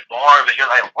wanted more of it. You're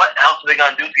like, what else are they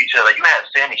gonna do to each other? You had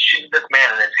Sammy shooting this man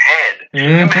in his head.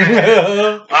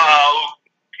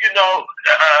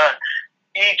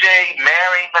 EJ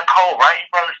marrying Nicole right in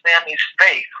front of Sammy's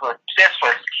face just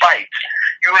for spite.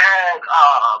 You had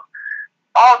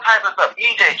all types of stuff.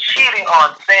 EJ cheating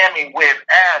on Sammy with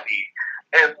Abby,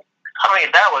 and I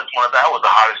mean that was the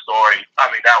hottest story.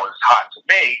 I mean that was hot to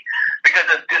me because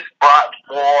it just brought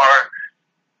more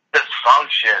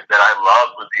dysfunction that I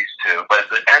loved with these two. But at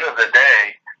the end of the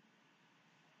day,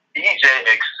 EJ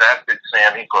accepted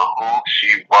Sammy for who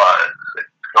she was,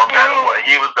 no matter what.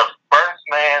 He was the first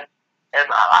man,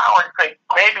 and I always think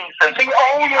maybe since the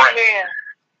only man.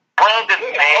 Brandon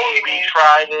maybe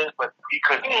tried it, but he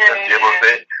couldn't even deal with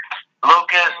it.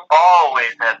 Lucas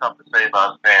always had something to say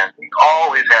about Sam. He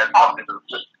always had something to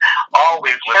say.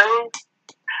 Always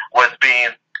was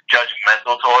being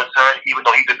judgmental towards her, even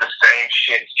though he did the same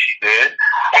shit she did.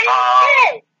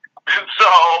 So,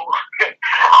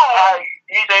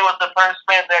 EJ was the first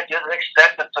man that just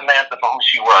accepted Samantha for who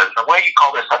she was. The way he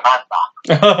called her Samantha.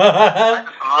 I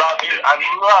love it. I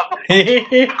love it.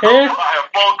 Her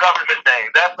full government name.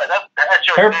 That's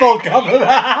your Her name. full government. You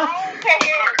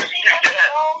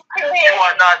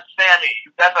are not Sammy.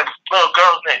 That's a little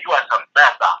girl's name. You are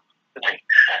Samantha. And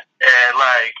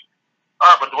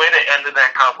but the way they ended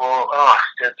that couple,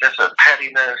 just a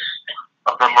pettiness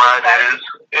of the writers,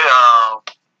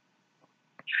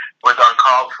 was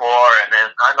uncalled for. And then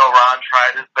I know Ron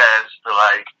tried his best to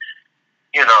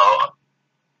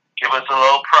give us a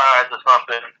little prize or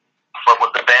something with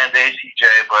the Band-Aid CJ,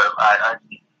 but I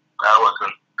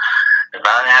wasn't. If I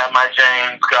didn't have my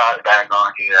James Scott back on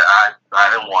here, I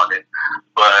didn't want it.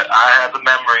 But I have the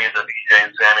memories of EJ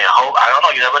and Sammy. I don't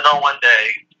know. You never know one day.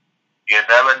 You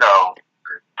never know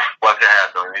what could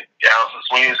happen. Allison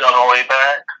Sweeney's on her way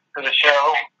back to the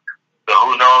show, so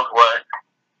who knows what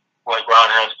Ron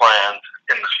has planned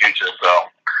in the future. So,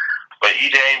 but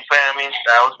EJ and Sammy,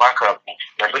 that was my couple.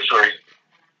 Number 3.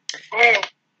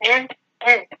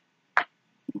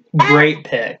 Great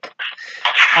pick.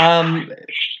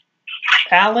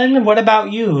 Alan, what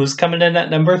about you? Who's coming in at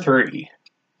number 3?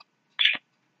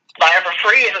 My number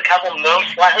 3 is a couple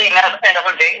most likely end up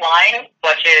on Dateline,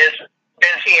 which is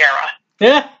Ben Sierra.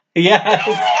 Yeah. Yeah.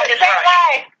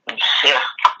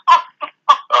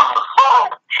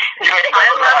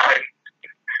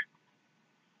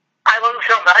 I love him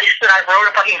so much that I wrote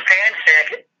a fucking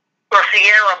fanfic where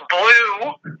Sierra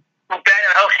blew Ben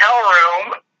in a hotel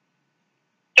room.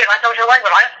 And I told you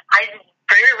but I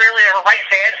very rarely ever write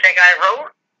fanfic. I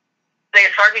wrote, they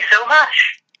inspired me so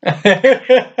much.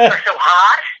 They're so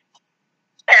hot.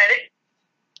 And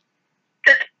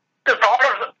the thought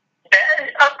of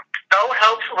Owen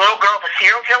Hope's little girl with a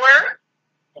serial killer,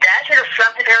 that should have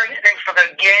swept the thing from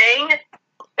the beginning.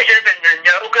 It should have been the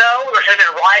no-go. There should have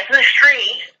been Rise in the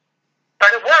Street.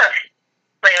 But it worked.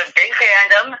 They have a big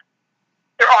fandom.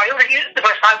 They're arguably the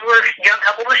most popular young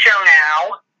couple in the show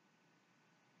now.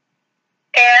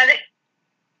 And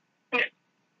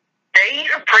they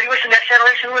are pretty much the next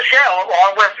generation of the show,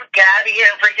 along with Gabby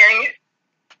and freaking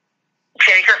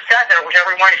Jake or Seth, or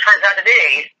whichever one it turns out to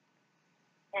be.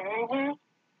 Mm-hmm.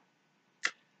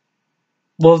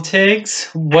 Well, Tiggs,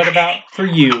 what about for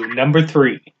you? Number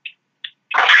 3.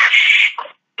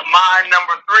 My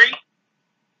number 3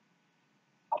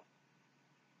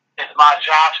 is my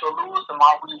Joshua Lewis and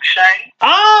my Reeve Shane.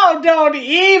 Oh, don't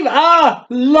even. Oh,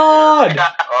 Lord.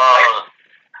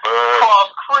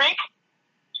 Cross Creek.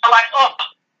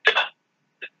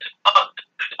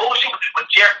 Bullshit with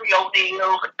Jeffrey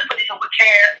O'Neal, with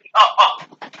Cass.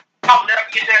 I'll never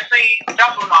get that scene.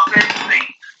 That was my favorite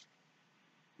scene.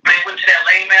 They went to that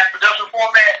lame ass production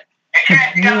format, and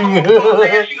Cassie got on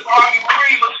she was arguing with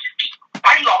Reeves.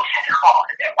 Why you always have to call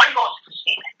it that? Why you always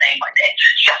say that name like that?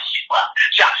 Joshua.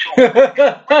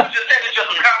 Reeves just said it just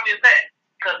as calmly as that.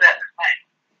 Because that's his name.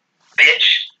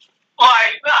 Bitch.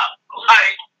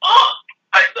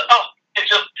 It's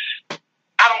just,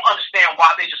 I don't understand why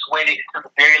they just waited until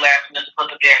the very last minute to put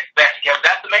the gas back together.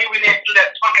 That's the main reason they had to do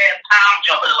that punk-ass time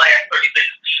jump in the last 30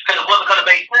 minutes. Because it wasn't going to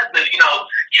make sense if,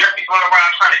 Jeffrey's running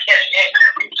around trying to catch X,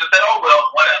 and Reeves just said, oh,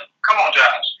 well, whatever.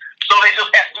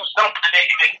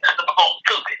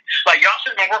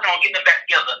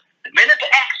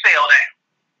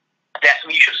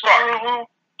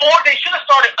 they should have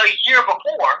started a year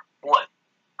before. What?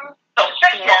 No,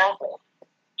 6 months before.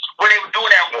 Where they were doing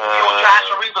that Josh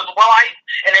and Reba's wife,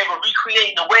 and they were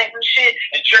recreating the wedding and shit,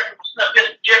 and Jeffrey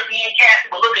and Cassie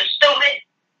were looking stupid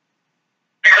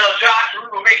because Josh and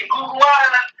Reba were making Google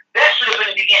eyes. That should have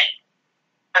been the beginning.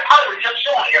 That's how they were just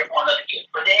showing everyone another kid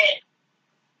for that.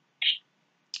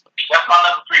 That's my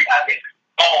number 3, I think.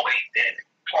 Always did.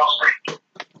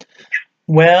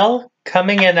 Well,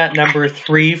 coming in at number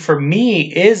 3 for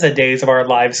me is a Days of Our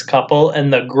Lives couple,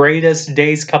 and the greatest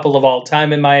Days couple of all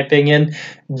time, in my opinion,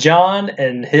 John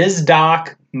and his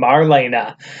doc,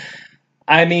 Marlena.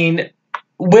 I mean,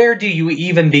 where do you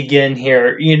even begin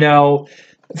here? You know,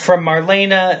 from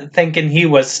Marlena thinking he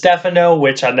was Stefano,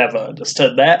 which I never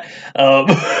understood that,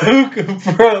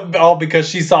 all because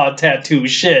she saw a tattoo.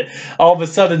 Shit, all of a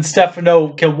sudden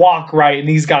Stefano can walk right and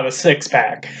he's got a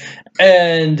 6-pack.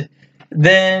 And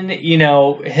then, you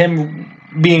know, him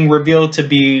being revealed to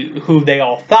be who they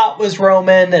all thought was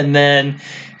Roman, and then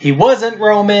he wasn't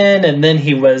Roman, and then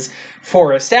he was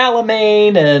Forrest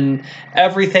Alamein, and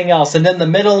everything else. And in the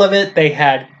middle of it, they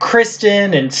had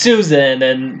Kristen and Susan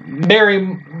and Mary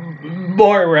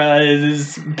Moira,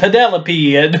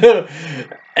 Penelope,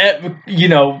 and you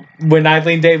know, when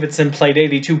Eileen Davidson played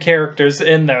 82 characters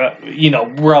in the, you know,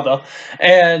 brother.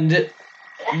 And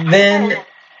then,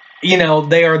 you know,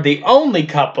 they are the only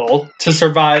couple to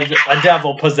survive a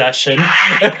devil possession.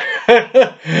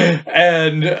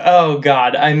 And, oh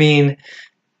God, I mean,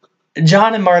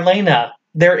 John and Marlena,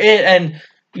 they're it. And,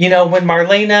 you know, when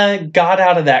Marlena got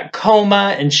out of that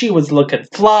coma and she was looking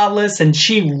flawless and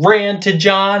she ran to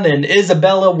John, and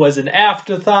Isabella was an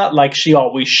afterthought like she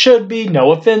always should be.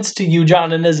 No offense to you,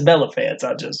 John and Isabella fans.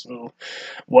 I just,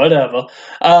 whatever.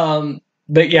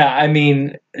 But yeah, I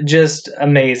mean, just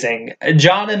amazing.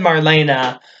 John and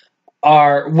Marlena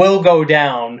will go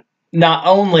down not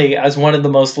only as one of the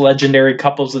most legendary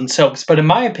couples in soaps, but in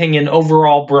my opinion,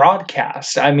 overall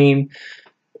broadcast. I mean,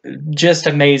 just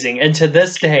amazing. And to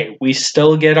this day, we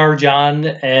still get our John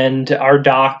and our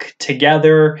Doc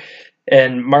together,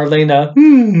 and Marlena,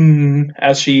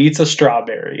 as she eats a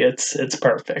strawberry. It's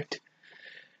perfect.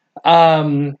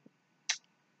 Alan,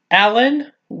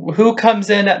 who comes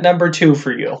in at number 2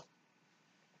 for you?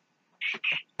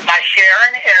 My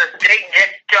Sharon is Big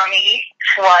Dick Dummy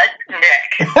Slut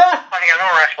Nick. I think I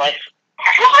know wrestling.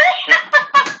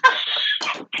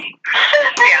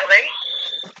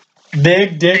 Yeah,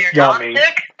 Big Dick Dummy.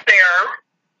 They're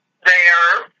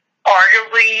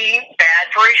arguably bad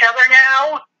for each other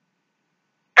now,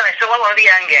 but I still love the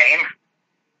end game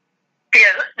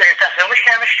because there's so much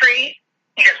chemistry.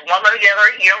 You just want them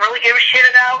together. You don't really give a shit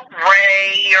about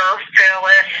Ray or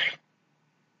Phyllis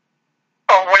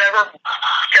or whatever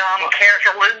dumb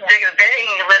character was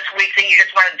banging this week that you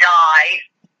just want to die.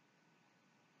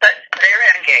 But they're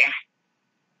endgame.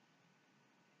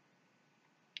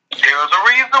 There's a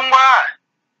reason why.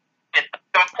 It took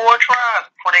them 4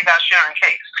 tries before they got Sharon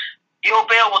Case. Gil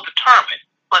Bell was determined to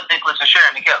put Nicholas and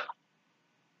Sharon together.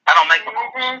 I don't make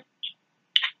them.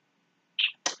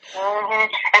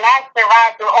 And I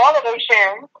survived through all of those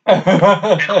shows.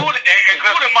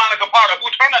 Including Monica Potter, who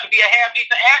turned out to be a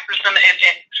half-decent actress in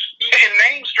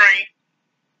mainstream.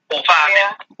 5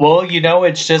 minutes. Well, you know,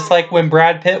 it's just like when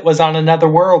Brad Pitt was on Another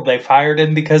World. They fired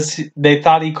him because they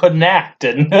thought he couldn't act.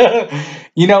 And,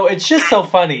 you know, it's just so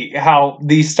funny how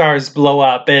these stars blow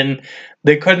up and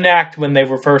they couldn't act when they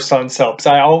were first on soaps.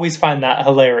 I always find that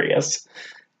hilarious.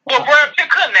 Well, Brad Pitt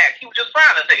couldn't act. He was just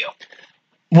fine as hell.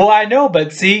 Well, I know,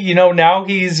 but see, you know, now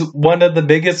he's one of the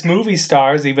biggest movie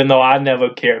stars, even though I never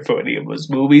cared for any of his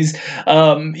movies.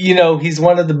 You know, he's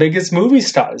one of the biggest movie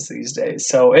stars these days.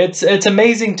 So it's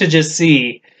amazing to just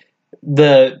see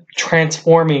the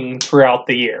transforming throughout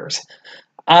the years.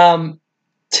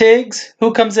 Tiggs,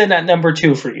 who comes in at number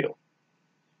 2 for you?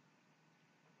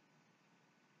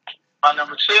 My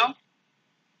number 2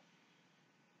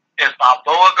 is my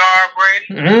Beauregard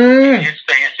Brady and his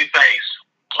fancy face.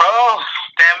 Oh,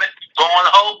 damn it. Born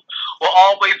Hope will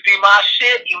always be my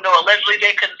shit, even though allegedly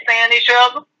they couldn't stand each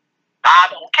other.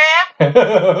 I don't care.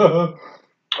 Oh,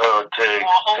 Born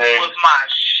Hope was my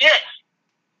shit.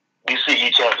 We see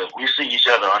each other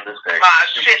on this day. My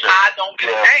shit, I don't give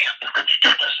a damn.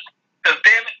 Because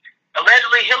damn it,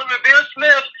 allegedly Hillary Bill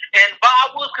Smith and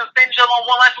Bob Woods can stand each other on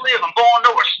One Life to Live, and Born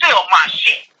Nowhere still my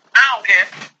shit. I don't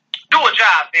care. Do a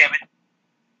job, damn it.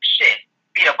 Shit.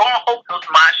 Yeah, Born Hope was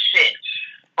my shit.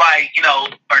 Like, you know,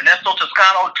 Ernesto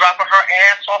Toscano dropping her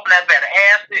ass off in that bad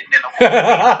ass.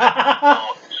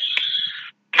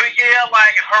 But yeah, there,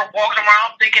 like, her walking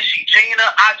around thinking she Gina.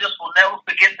 I just will never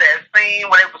forget that scene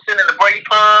when they were sitting in the Brady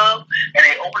pub and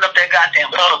they opened up that goddamn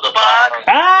box.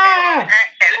 Ah!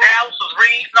 And Alice was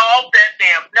reading off that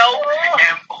damn note,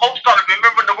 and Hope started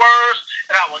remembering the words,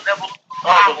 and I will never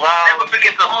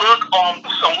forget the look on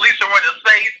Lisa Rinna's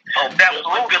face. That was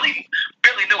when Billy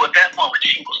knew at that moment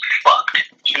she was fucked.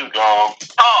 She was gone.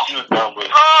 Oh. She was done with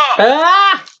it.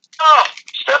 Ah! Oh.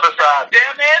 Step aside.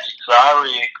 Damn it.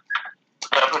 Sorry.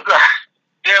 Step aside.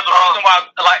 There's a reason why,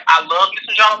 like, I love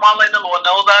Mr. John Marley, and the Lord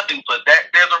knows I do, but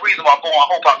there's a reason why Boy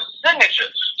Hope on the signature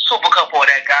super couple of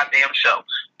that goddamn show.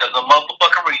 There's a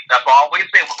motherfucking reason. That's why I always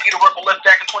say when Peter Russell left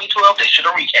back in 2012, they should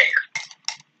have recast.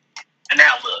 And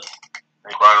now look.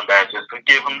 They brought him back just to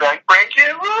give him that break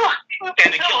in. And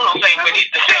they killed him the same way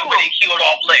they killed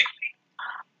off Lexi.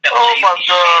 Oh my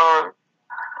God.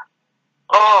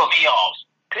 Oh. Me off.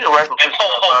 Peter Russell. And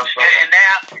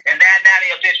now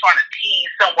they up there trying to tease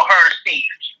some with her and Steve.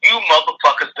 You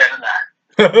motherfuckers better not.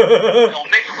 We don't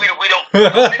mix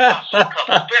our shit up,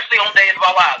 especially on Days of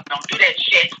Our Lives. Don't do that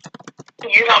shit.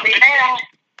 You're gonna be mad.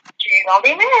 You're gonna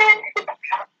be mad.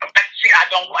 See, I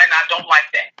don't like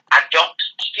that. I don't.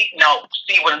 No,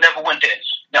 Steve would have never went there.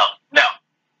 No.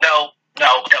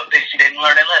 She didn't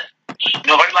learn that lesson.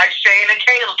 Nobody likes Shane and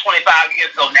Kayla 25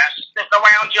 years ago. Now she's sniffing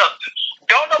around Justin.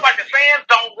 Don't nobody. The fans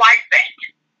don't like that.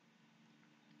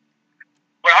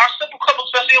 But our super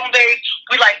couples, especially on days,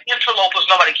 we like interlopers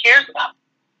nobody cares about.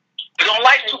 We don't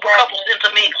like super couples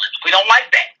intermingling. We don't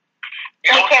like that.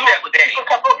 You don't do that with Daddy.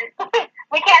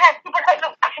 We can't have super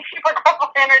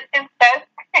couples incest.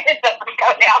 It doesn't go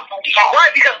down like that.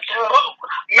 Right, because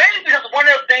mainly because one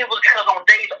of the things was because on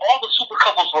days all the super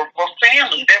couples were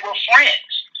family. They were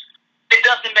friends. It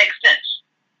doesn't make sense.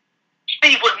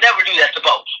 Steve would never do that to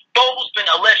Bo. Bo's been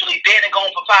allegedly dead and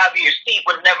gone for 5 years. Steve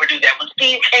would never do that. When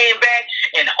Steve came back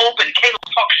and Hope and Caleb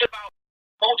talked shit about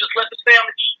Bo just left his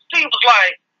family, Steve was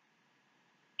like,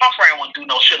 my friend wouldn't do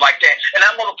no shit like that. And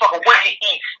that motherfucker went and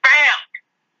he found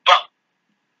Bo.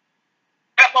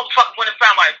 That motherfucker went and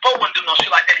found like Bo wouldn't do no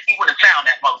shit like that. He wouldn't have found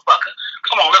that motherfucker.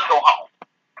 Come on, let's go home.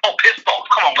 Oh, piss Bo.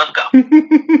 Come on, let's go.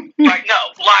 Like, no.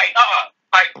 Like,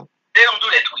 they don't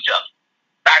do that to each other.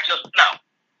 I just, no.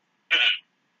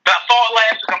 I saw it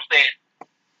last week. I'm saying,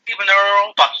 even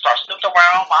Earl about to start slipping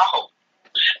around my Hope.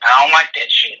 I don't like that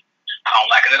shit. I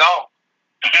don't like it at all.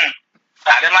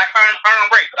 I didn't like her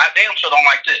and Ray, but I damn sure don't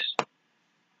like this.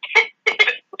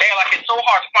 They're like, it's so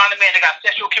hard to find a man that got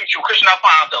sexual chemistry with Christian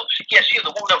Alfonso. Yes, she is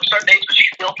a woman of certain age, but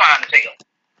she's still fine as hell.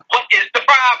 What is the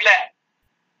problem?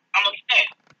 I'm understand.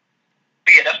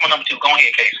 But yeah, that's my number 2. Go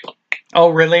ahead, Casey. Oh,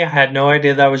 really? I had no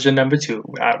idea that was your number 2.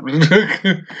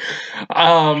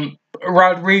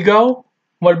 Rodrigo,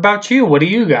 what about you? What do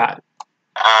you got?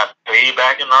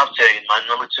 Piggybacking off Jay, my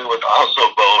number 2 was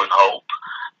also Bo and Hope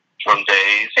from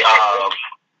Days.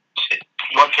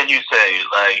 What can you say?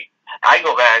 Like, I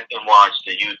go back and watch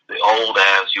the old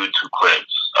ass YouTube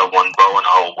clips of when Bo and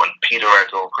Hope, when Peter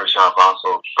Echo and Christian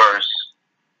Alfonso first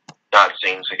got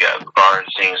scenes together, bar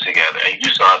scenes together, and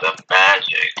you saw the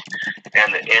magic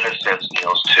and the innocence in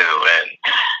those two. And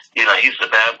he's the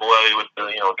bad boy with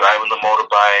the driving the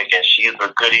motorbike, and she's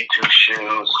a goody two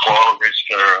shoes, spoiled rich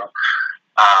girl.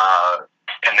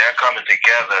 And they're coming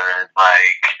together, and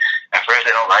like at first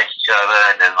they don't like each other,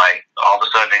 and then like all of a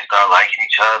sudden they start liking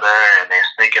each other, and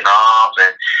they're sneaking off,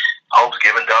 and Hope's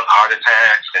giving Doug heart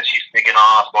attacks, and she's sneaking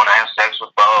off, going to have sex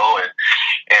with Bo, and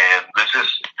it's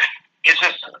just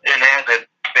and they had that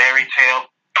fairy tale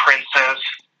princess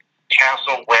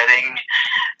castle wedding.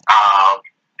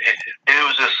 It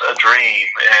was just a dream,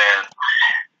 and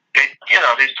they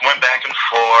just went back and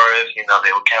forth. They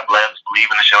were kept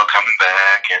leaving the show, coming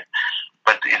back,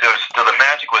 but there was still the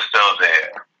magic was still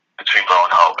there between Bo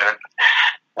and Hope. And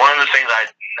one of the things I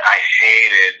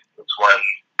hated was when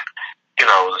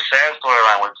the sad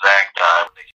storyline when Zach died.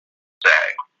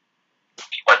 Zach,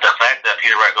 but the fact that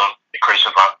Peter Reco and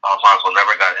Christian Alfonso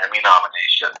never got Emmy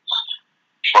nominations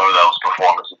for those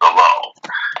performances alone.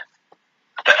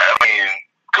 I mean,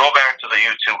 go back to the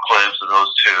YouTube clips of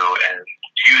those two, and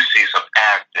you see some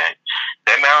acting.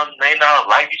 They may not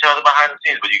like each other behind the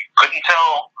scenes, but you couldn't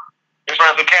tell in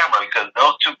front of the camera because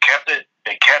those two kept it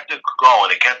going.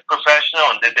 They kept it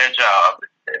professional and did their job.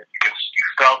 You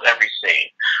felt every scene.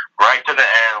 Right to the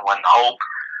end when Hope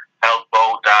held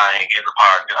Bo dying in the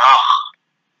park. And,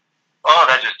 oh,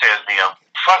 that just tears me up.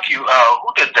 Fuck you. Who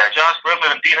did that? Josh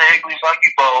Griffin and Dina Higley. Fuck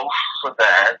you both for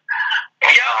that.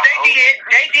 Yeah,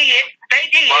 they did.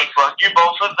 Fuck you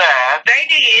both for that. They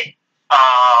did.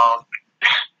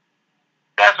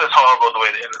 That's just horrible the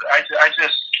way they ended it. I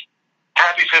just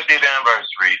happy 50th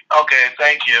anniversary. Okay,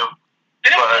 thank you.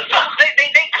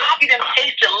 They copied and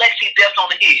pasted Lexi death on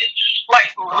the head. Like,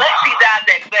 Lexi died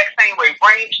the exact same way.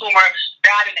 Brain tumor,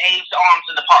 died in AIDS, arms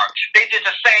in the park. They did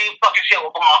the same fucking shit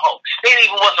with Blonde Hope. They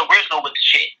didn't even was original with the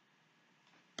shit.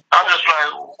 I'm just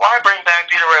like, why bring back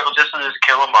Peter Regal just to just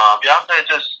kill him off? Y'all could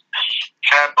just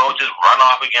have Bo just run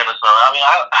off again or something. I mean,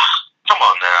 come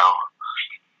on now.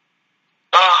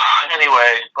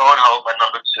 Anyway, Bo and Hope at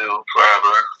number 2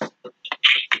 forever.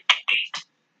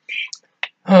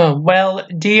 Oh, well,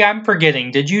 Dee, I'm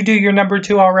forgetting. Did you do your number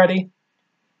 2 already?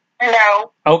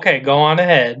 No. Okay, go on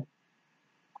ahead.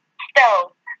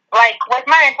 So, like, with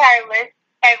my entire list,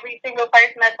 every single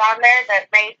person that's on there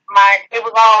that made it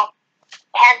was all,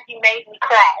 have you made me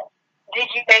cry? Did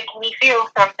you make me feel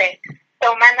something?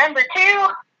 So my number 2,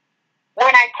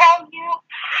 when I tell you,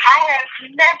 I have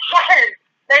never,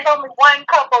 there's only one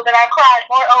couple that I cried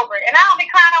more over. And I don't be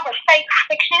crying over fake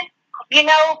fiction, you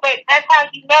know, but that's how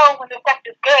you know when the stuff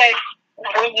is good.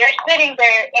 When you're sitting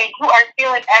there and you are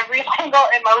feeling every single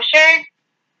emotion,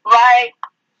 like,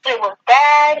 it was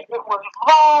bad, it was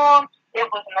wrong, it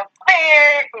was an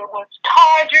affair, it was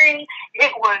tawdry,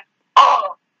 it was,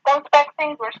 those sex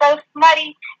scenes were so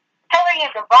smutty. Hillary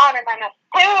and Devon are my number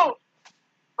 2.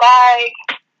 Like,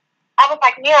 I was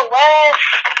like, Neil what?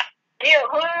 Neil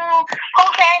who? Who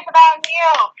cares about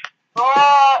Neil?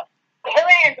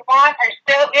 Hillary and Devon are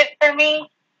still it for me.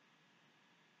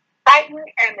 Titan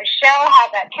and Michelle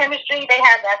have that chemistry. They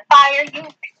have that fire.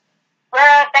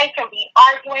 They can be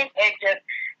arguing and just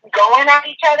going at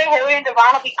each other. Hillary and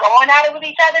Devon will be going at it with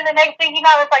each other. And the next thing you know,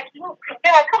 it's like, you're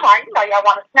like, come on, you know y'all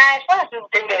want to smash. Let's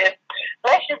just do this.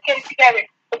 Let's just get it together.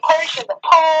 The push and the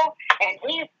pull, and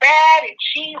he's bad, and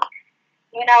she's,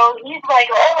 you know, he's like,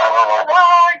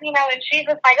 you know, and she's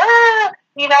just like,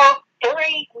 Hillary, you're not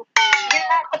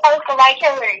supposed to like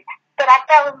Hillary. But I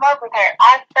fell in love with her.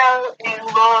 I fell in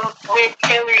love with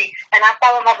Hillary, and I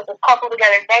fell in love with the couple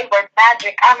together. They were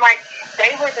magic. I'm like,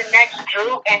 they were the next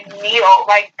Drew and Neil.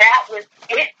 Like, that was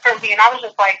it for me. And I was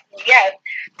just like, yes,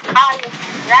 I was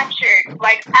raptured.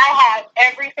 Like, I have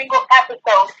every single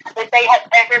episode that they have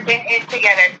ever been in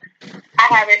together. I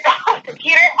have it on the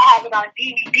computer. I have it on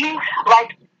DVD.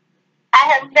 Like, I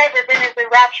have never been as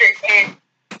enraptured. And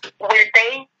where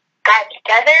they got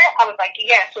together, I was like,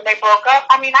 yes. When they broke up,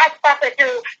 I mean, I suffered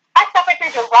through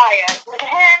Mariah with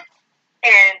him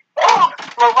and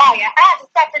Mariah. I had to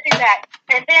suffer through that.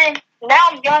 And then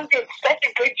now Young did such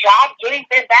a good job getting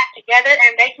them back together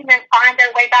and making them find their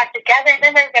way back together. And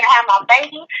then they were going to have my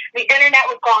baby. The internet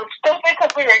was going stupid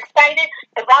because we were excited.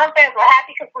 The Ron fans were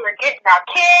happy because we were getting our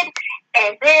kid.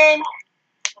 And then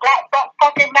that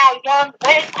fucking Mal Young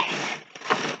went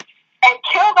and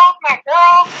killed off my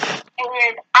girl,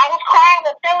 and I was crying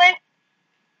with Phyllis.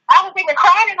 I was even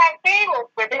crying in that scene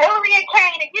with Hillary and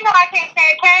Kane, and you know I can't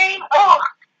stand Kane.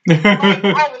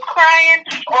 I was crying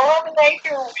all the way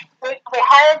through with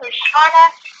her, with Shauna,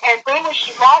 and then when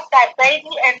she lost that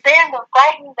baby, and then when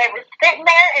Brighton, they were sitting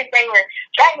there, and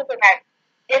Brighton was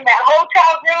in that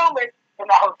hotel room, in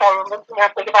that hotel room, let's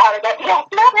think about how they got in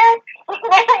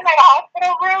that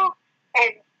hospital room,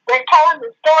 and they're telling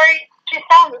the story. She's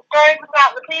telling the stories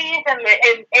about Louise and the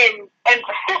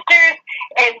sisters,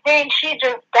 and then she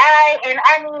just died. And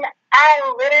I mean, I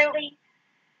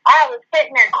was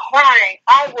sitting there crying.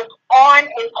 I was on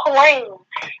a plane.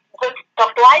 The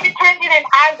flight attendant and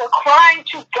I were crying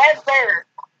together.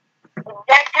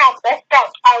 That's how messed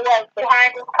up I was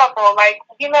behind this couple. Like,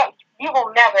 you know, you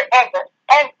will never, ever,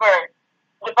 ever.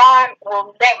 Devon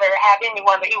will never have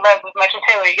anyone that he loves as much as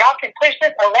Hillary. Y'all can push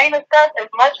this Elena stuff as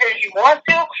much as you want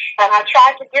to, and I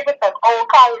tried to give it the old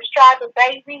college try to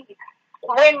baby.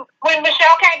 When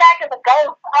Michelle came back as a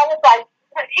ghost, I was like,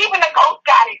 even the ghost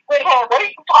got it with her. What are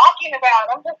you talking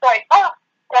about? I'm just like,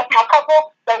 that's my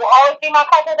couple. They will always be my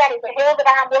couple. That is a hill that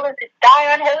I am willing to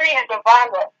die on. Hillary and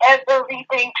Devon were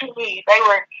everything to me.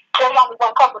 There's only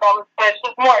one couple that was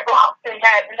just more than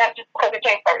that, and that's just because it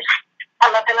came first.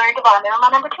 I love Hillary and Devon. They're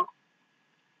my number 2.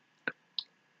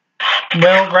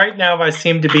 Well, right now I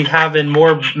seem to be having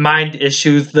more mind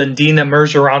issues than Dina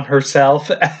Mergeron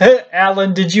herself.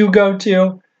 Alan, did you go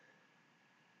too?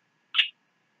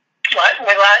 What?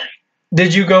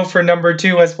 Did you go for number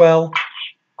 2 as well?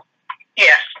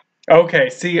 Yeah.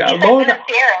 Okay, see,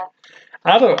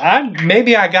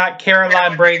 maybe I got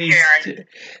Caroline Brady's...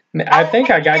 I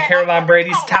think I got Caroline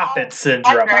Brady's Toppet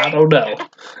syndrome. I don't know.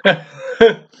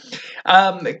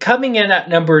 Coming in at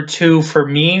number 2 for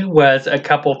me was a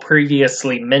couple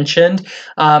previously mentioned,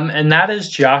 and that is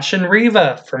Josh and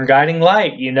Reva from Guiding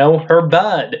Light, you know, her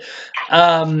bud.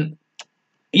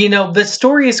 You know, the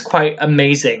story is quite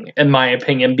amazing, in my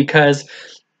opinion, because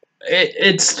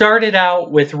it started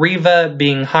out with Reva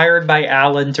being hired by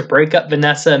Alan to break up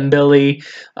Vanessa and Billy.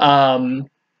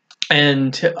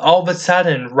 And all of a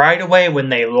sudden, right away, when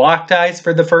they locked eyes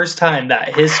for the first time,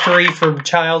 that history from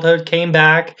childhood came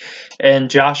back, and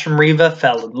Josh and Reva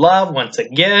fell in love once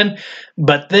again.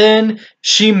 But then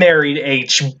she married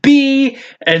HB,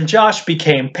 and Josh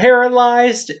became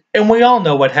paralyzed, and we all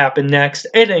know what happened next.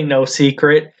 It ain't no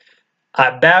secret.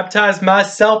 I baptized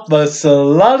myself the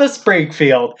slut of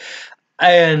Springfield.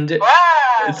 And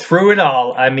through it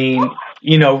all, I mean,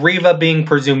 you know, Reva being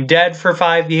presumed dead for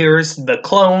 5 years, the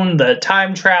clone, the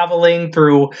time traveling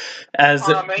through, as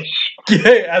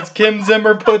Kim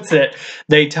Zimmer puts it,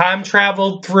 they time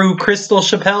traveled through Crystal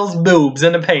Chappelle's boobs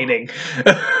in a painting.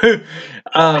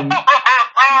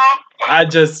 I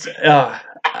just,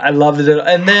 I loved it.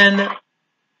 And then,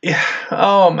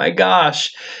 oh my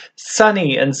gosh,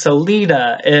 Sunny and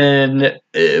Solita and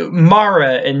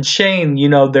Mara and Shane, you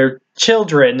know, their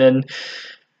children, and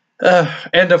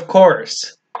of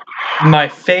course, my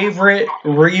favorite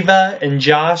Reva and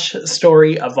Josh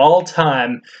story of all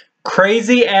time,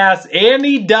 crazy ass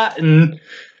Annie Dutton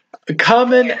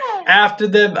coming after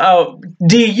them. Oh,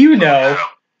 D, you know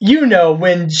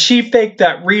when she faked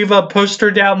that Reva pushed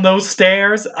her down those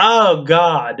stairs. Oh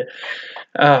God.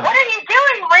 What are you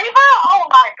doing, Reva? Oh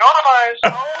my gosh.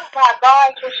 Oh my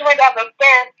gosh. When she went down the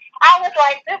stairs, I was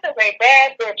like, this is a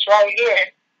bad bitch right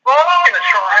here. Oh, in a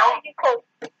trial.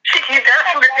 She came down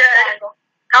from the dead.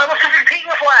 I was repeating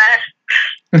the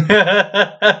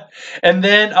flash. And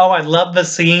then, oh, I love the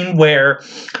scene where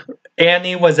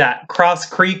Annie was at Cross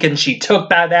Creek and she took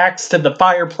that axe to the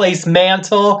fireplace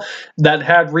mantle that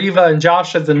had Reva and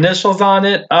Josh's initials on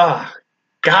it. Oh,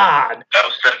 God. That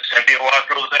was Cynthia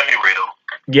Walker's real.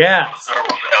 Yes. That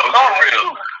was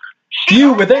real.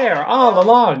 You were there all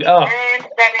along. Oh. And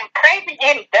that crazy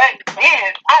Annie Dutton,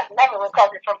 man, I've never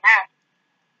recovered from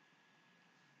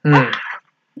that.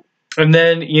 And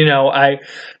then, you know,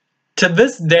 to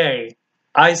this day,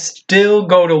 I still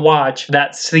go to watch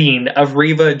that scene of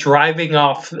Reva driving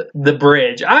off the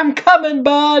bridge. I'm coming,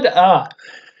 bud!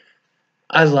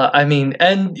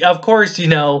 And of course, you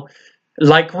know,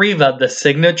 like Reva, the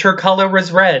signature color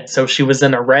was red, so she was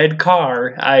in a red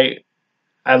car. I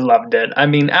loved it. I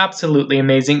mean, absolutely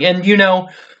amazing. And, you know,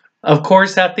 of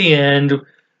course, at the end,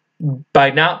 by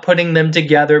not putting them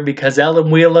together, because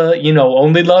Ellen Wheeler, you know,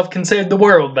 only love can save the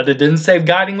world, but it didn't save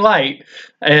Guiding Light.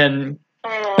 And,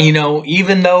 you know,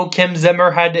 even though Kim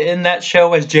Zimmer had to end that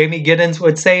show, as Jamie Giddens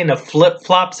would say, in a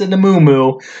flip-flops and a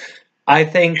moo-moo, I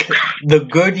think the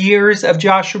good years of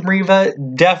Josh and Reva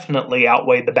definitely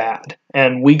outweigh the bad.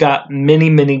 And we got many,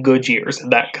 many good years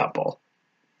of that couple.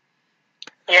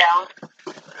 Yeah.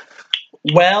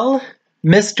 Well,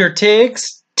 Mr.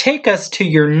 Tiggs, take us to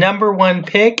your number one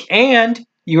pick and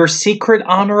your secret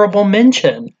honorable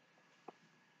mention.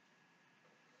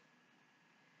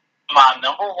 My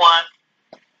number one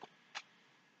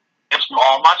is for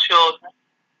all my children.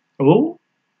 Ooh.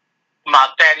 My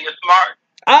Thaddeus Martin.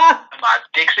 And my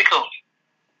Dixie Cooley.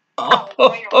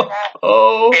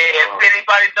 Oh. If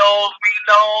anybody knows me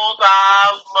knows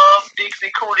I love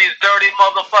Dixie Cooley's dirty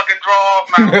motherfucking draw.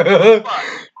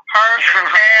 Her and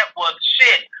Tad was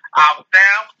shit. I was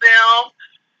down with them.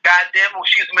 Goddamn, when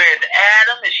she was married to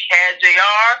Adam and she had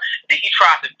JR, then he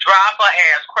tried to drive her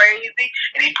ass crazy,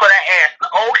 and he put her ass in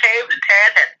the old cave, and Tad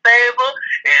had to save her,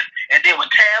 and then when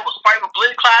Tad was fighting with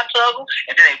Blitty Clyde Tuggle,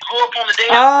 and then they blew up on the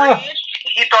damn bridge,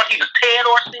 he thought he was Ted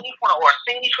Orsini from the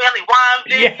Orsini family wine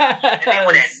video, and then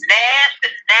when that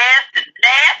nasty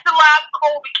live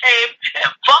Kobe came and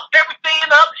fucked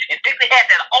everything up, and Dixie had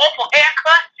that awful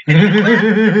haircut,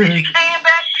 and she came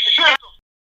back, and she had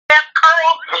that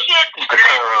curls and shit, and then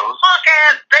punk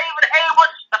ass David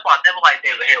Hayward. That's why I never liked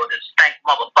David Hayward, this stank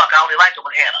motherfucker. I only liked him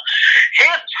with Hannah.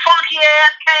 His funky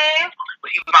ass came,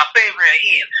 but he was my favorite in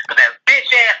the end. Because that bitch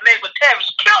ass Neighbor Tavis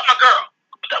killed my girl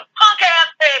with the punk ass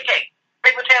pancake.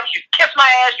 Neighbor Tavis, you kiss my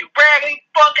ass, you bragging,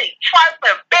 funky,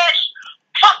 trifling bitch.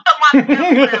 Fucked up my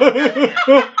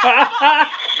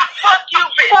fuck you,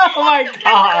 bitch. Oh my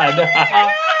God. You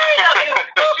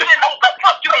didn't know what the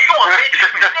fuck you was doing, bitch.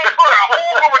 You did for a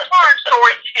whole return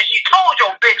story, and she told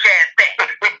your bitch ass that.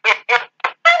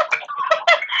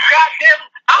 Goddamn,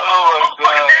 I was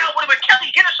fucking down with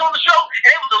Kelly Guinness on the show,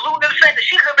 and it was alluding to the fact that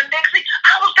she lived in Dixie.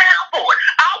 I was down for it.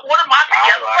 I wanted my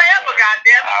together forever,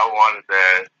 goddamn. I wanted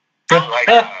that.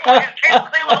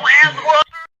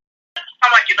 I'm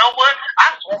like, you know what?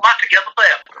 I just want my together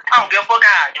forever. I don't give a fuck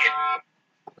how I get.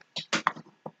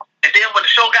 And then when the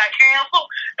show got canceled,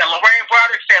 and Lorraine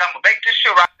Broderick said, I'm going to make this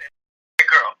shit right, I said, hey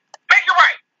girl, make it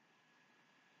right.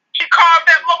 She carved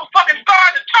that motherfucking star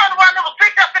and turned around and was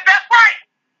picked up, and that's right.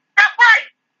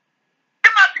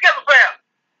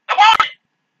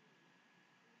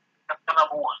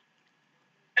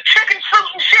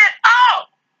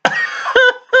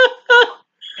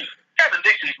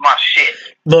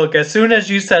 Look, as soon as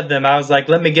you said them, I was like,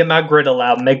 let me get my griddle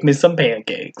out and make me some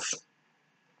pancakes.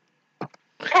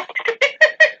 You're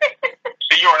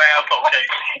an asshole, Casey.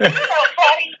 You're so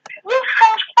funny. You're so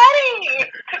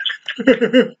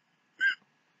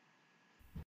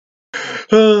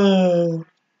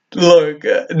funny. Look,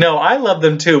 no, I love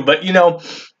them too, but you know,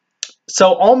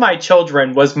 so All My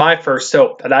Children was my first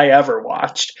soap that I ever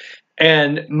watched,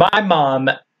 and my mom,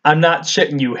 I'm not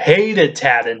shitting you, hated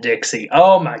Tad and Dixie.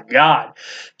 Oh my God.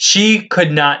 She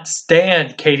could not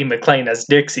stand Katie McLean as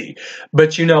Dixie.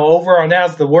 But you know, over on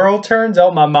As the World Turns, oh,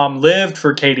 my mom lived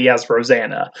for Katie as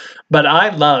Rosanna. But I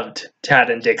loved Tad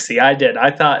and Dixie. I did.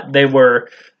 I thought they were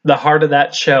the heart of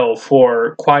that show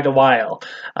for quite a while.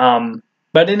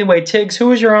 But anyway, Tiggs, who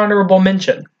was your honorable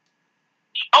mention?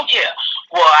 Oh, yeah.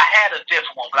 Well, I had a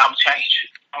different one, but I'm changing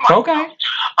it. Okay.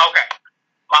 Okay.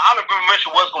 My honorable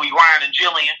mention was going to be Ryan and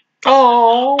Jillian.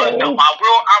 Oh. But no, my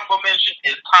real honorable mention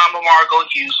is Tom and Margot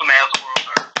Hughes from As the World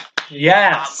Turns.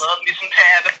 Yes. I love me some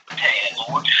Tad,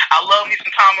 Lord. I love me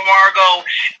some Tom and Margot,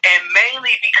 and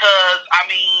mainly because, I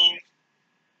mean,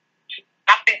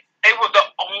 I think they were the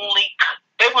only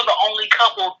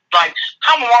couple, like,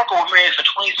 Tom and Margot were married for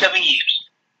 27 years.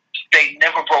 They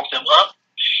never broke them up.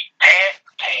 Tad,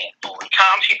 Lord.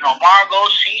 Tom cheated on Margot,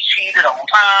 she cheated on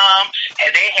Tom,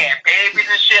 and they had babies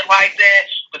and shit like that,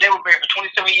 but they were married for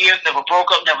 27 years, never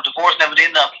broke up, never divorced, never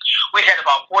did nothing. We had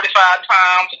about 45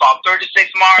 times, about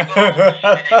 36 Margot, and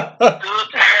they stood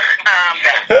the test of time.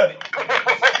 They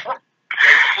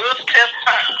stood the test of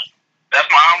time. That's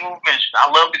my honorable mention. I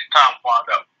love this Tom and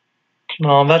Margot.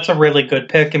 Well, that's a really good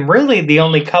pick, and really the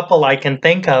only couple I can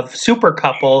think of, super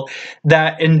couple,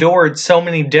 that endured so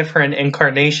many different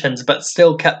incarnations but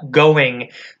still kept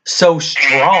going so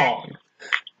strong.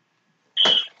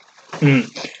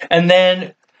 And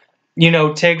then, you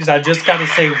know, Tiggs, I just got to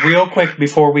say real quick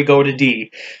before we go to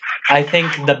D, I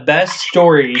think the best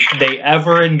story they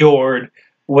ever endured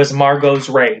was Margot's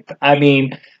rape. I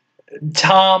mean,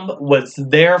 Tom was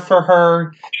there for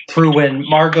her through when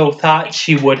Margot thought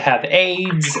she would have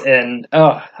AIDS, and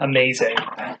amazing.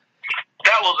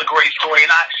 That was a great story,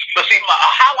 but see, my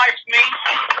highlight for me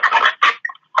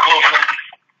was when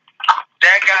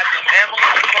that goddamn Emily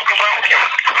was fucking around with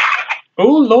Casey.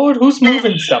 Oh Lord, who's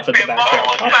moving stuff in the background?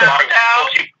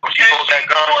 She pulled that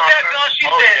gun.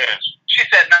 She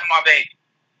said, "Not my baby,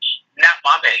 not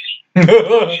my baby." She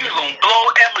was gonna blow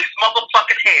Emily's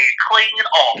motherfucking head clean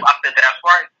off. I said, "That's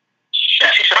right."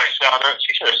 She should have shot her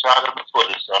in the foot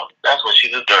or something. That's what she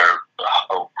deserved.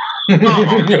 Oh. Her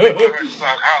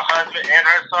husband and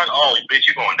her son. Oh, bitch,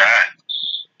 you gonna die.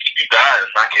 You die if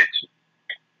I catch you.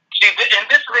 See, and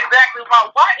this is exactly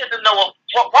why isn't Noah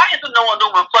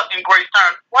doing fucking great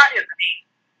turn? Why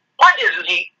isn't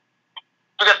he?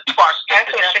 Because people are scared.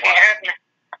 That's what should be happening.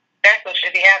 That's what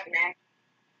should be happening.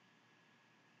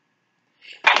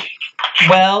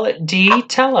 Well, Dee,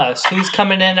 tell us, who's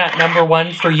coming in at number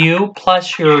one for you,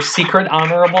 plus your secret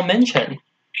honorable mention?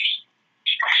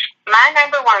 My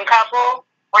number one couple,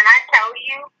 when I tell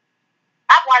you,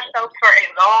 I've watched those for a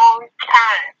long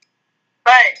time.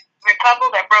 But the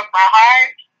couple that broke my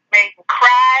heart, made me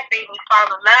cry, made me fall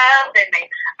in love, and they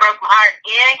broke my heart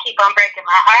again, keep on breaking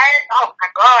my heart. Oh my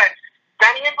God.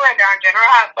 Sunny and Brenda on General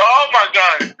Hospital. Oh my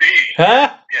God, Dee.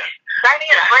 Huh? Yes. Sunny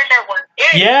and Brenda was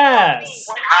it. Yes.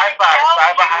 High five,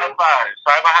 cyber high five,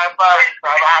 cyber high five,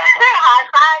 cyber high five. High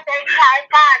five, baby, high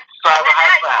five. Cyber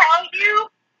high five. I tell you,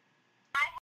 I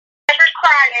never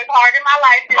cried as hard in my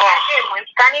life as I did when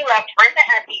Sunny left Brenda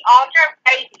at the altar,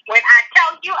 baby. When I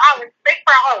tell you I was sick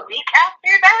for a whole week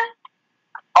after that.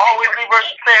 Always leave her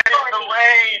sad in the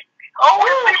rain.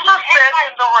 Always leave her sad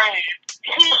in the rain.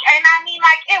 And I mean,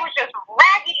 like, it was just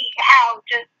raggedy how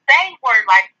just they were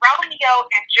like Romeo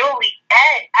and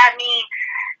Juliet. I mean,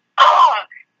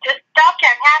 just stuff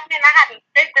kept happening. I had to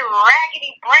sit through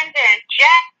raggedy Brenda and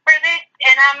Jack for this,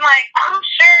 and I'm like, I'm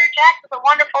sure Jack is a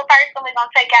wonderful person. We're gonna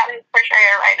take out his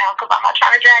portrayal right now because I'm not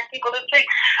trying to drag people to sleep.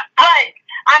 But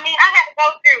I mean, I had to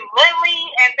go through Lily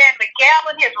and then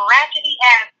Miguel and his ratchety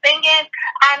ass singing.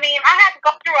 I mean, I had to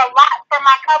go through a lot for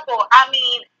my couple. I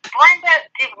mean, Brenda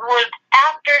was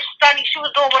after Sunny. She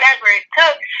was doing whatever it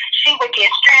took. She would get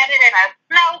stranded in a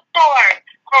snowstorm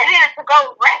for him to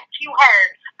go rescue her.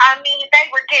 I mean, they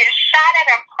were getting shot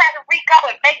at in Puerto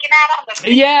Rico and making out on the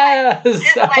beach. Yes.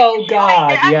 Oh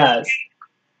God. Yes.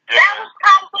 That was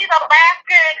probably the last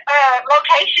good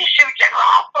location shoot General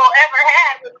Hospital ever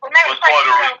had. When they were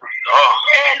Puerto Rico.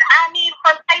 And I mean,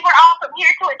 they were all from here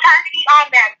to eternity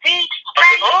on that beach.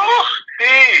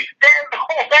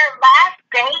 Their last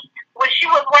date when she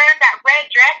was wearing that red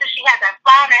dress and she had that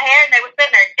flower in her hair and they were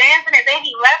sitting there dancing, and then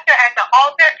he left her at the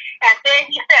altar and then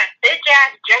he said, "Bitch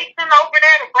ass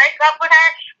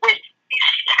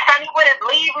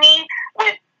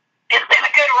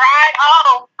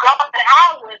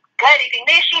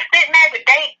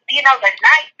the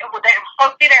night they were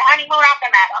supposed to be their honeymoon off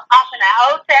in that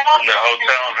hotel. The hotel.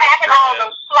 Having all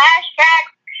those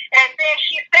flashbacks. And then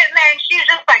she's sitting there and she's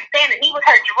just like saying that he was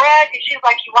her drug. And she was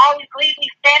like, you always leave me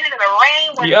standing in the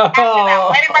rain when after that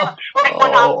wedding. Like,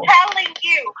 when I'm telling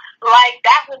you, like,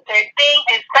 that was their thing.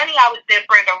 And Sonny, I was there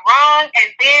for the wrong. And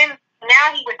then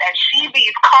now he with that she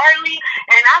beats Carly.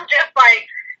 And I'm just like,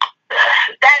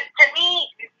 that to me,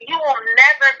 you will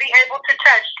never be able to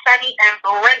touch Sonny and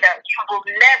Belinda. You will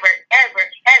never, ever,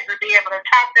 ever be able to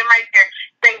top them right there.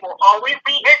 They will always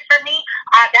be it for me.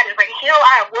 That is a hill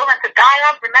I am willing to die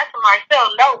on. Vanessa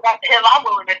Marcel knows that's the hill I'm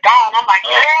willing to die on. I'm like,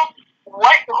 girl,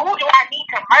 who do I need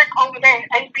to mark over there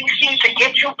at ABC to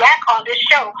get you back on this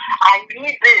show? I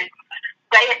need this.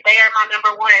 They are my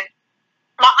number one.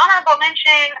 My honorable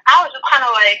mention, I was just kind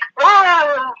of like,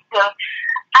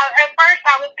 at first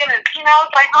I was gonna, I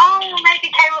was like, oh, maybe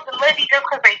Caleb and Libby just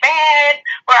because they bad.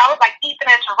 Or I was like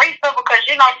Ethan and Teresa because,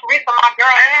 Teresa, my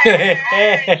girl. Yeah.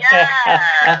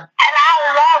 And I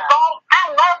love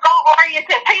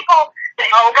goal-oriented people.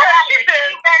 She said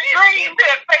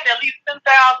at least 10,742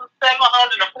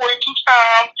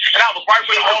 times, and I was right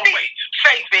where you on the way.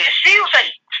 Say this. She was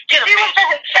like, she was the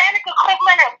Hispanic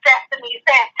equivalent of Destiny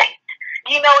Santana.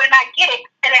 And I get it.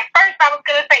 And at first I was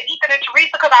going to say Ethan and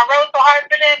Teresa because I rode so hard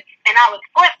for them. And I was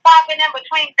flip-flopping in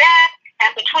between them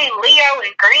and between Leo and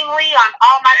Greenlee on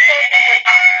all my children.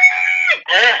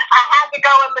 I had to go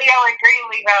with Leo and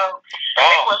Greenlee, though.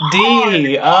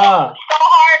 D. So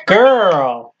hard.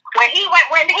 Girl. When he went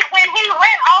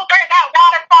over that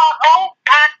waterfall, oh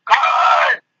my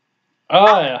God.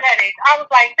 I was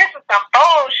like, this is some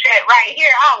bullshit right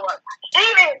here. I was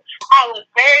heated. I was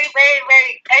very, very,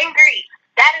 very angry.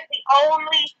 That is the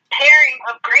only pairing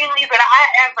of Greenlee that I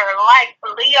ever liked.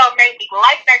 Leo made me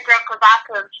like that girl because I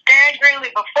couldn't stand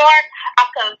Greenlee before. I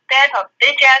couldn't stand her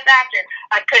bitch ass after.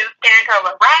 I couldn't stand her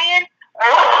with Ryan.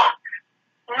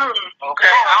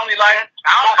 Okay, I only liked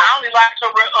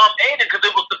her with Aiden because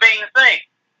it was the main thing.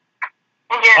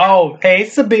 Yeah. Oh, hey,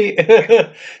 Sabine.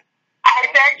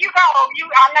 There you go.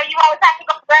 I know you always have to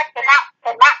go back to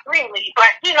not Greenlee,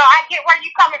 but I get where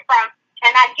you're coming from,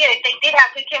 and I get it. They did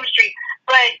have good chemistry,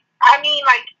 but I mean,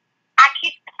 like,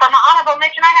 for my honorable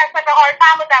mention, I had such a hard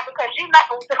time with that because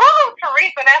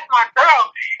Teresa, that's my girl,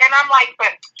 and I'm like,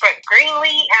 but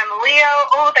Greenlee and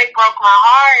Leo, they broke my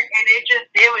heart, and it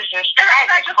was just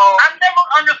tragic. I never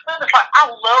understood it. Like, I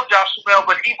love Josh Bell,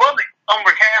 but he wasn't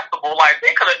unrecastable. Like,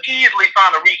 they could have easily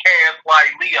found a recast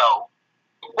like Leo.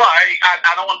 Well, I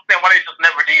don't understand why they just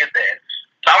never did that.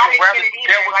 So I would rather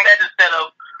deal with that instead of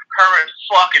her and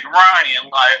fucking Ryan.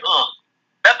 Like, ugh.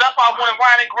 That's why I wanted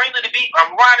Ryan and Greenlee to be,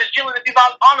 Ryan and Jillian to be my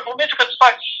honorable mention because it's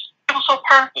like, it was so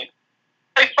perfect.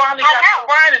 They finally got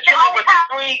Ryan and Jillian with the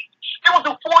they went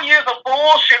through 4 years of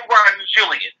bullshit, Ryan and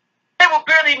Jillian. They were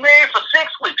barely married for 6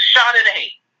 weeks, shot in the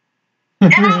head.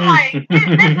 And I'm like, this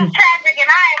is tragic, and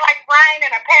I ain't like Ryan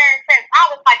and a parent since. I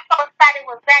was like so excited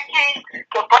when Zach came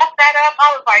to bust that up.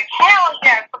 I was like, hell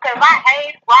yes, because I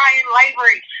hate Ryan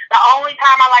Lavery. The only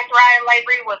time I liked Ryan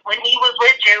Lavery was when he was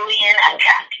with Julian and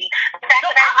Jackie.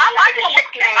 I liked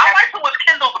him with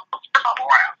Kendall the first time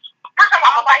around. First time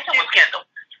I liked him with Kendall.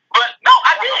 But no,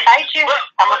 I didn't.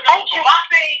 I'm gonna fight you. My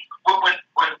thing,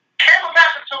 when Kendall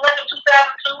got to Surrender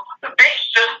 2002, the bitch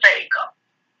just stayed up.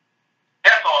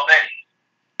 That's all that is.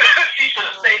 She should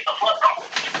have stayed the fuck home.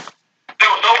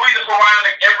 There was no reason for Ryan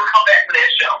to ever come back to that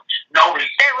show. No reason.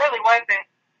 There really wasn't.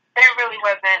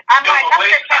 I'm sure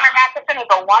Cameron Matheson is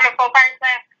a wonderful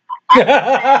person.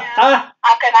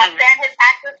 I could not stand his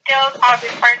acting skills. I was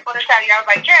the first one to tell you. I was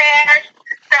like, trash.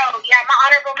 So, yeah, my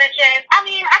honorable mention. I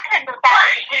mean, I couldn't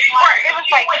decide. Right. It was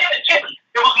like Chili.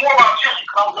 It was more about Chili.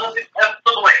 I love it. That's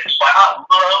the way. I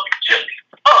love Chili.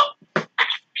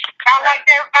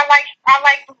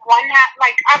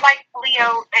 I like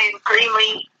Leo and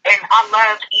Greenlee, and I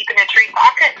loved Ethan and Teresa.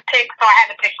 I couldn't pick, so I had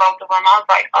to pick both of them. I was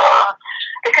like,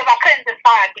 because I couldn't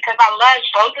decide, because I loved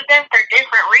both of them for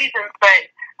different reasons,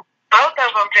 but both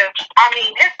of them just,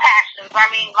 his passions.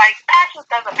 Passions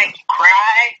doesn't make you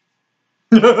cry.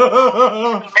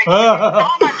 All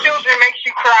my children makes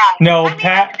you cry. No, Timmy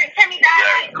died,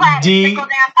 I ain't cried a single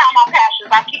damn time on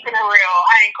Passions. I'm keeping it real.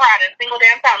 I ain't cried a single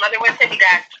damn time, other when Timmy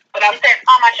died. But I'm saying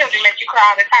all my children make you cry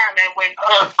all the time. And when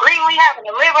Greenlee having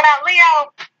to live without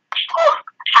Leo,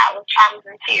 I was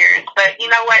in tears. But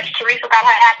you know what? Teresa got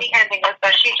her happy ending, and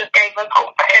so she just gave us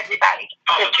hope for everybody.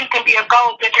 That you can be a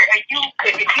gold digger, and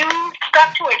if you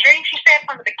stuck to a dream, she said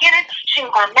from the beginning, she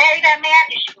was gonna marry that man,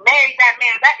 and she married that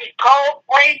man. That is goal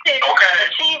oriented,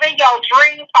 achieving your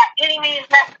dreams by any means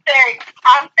necessary.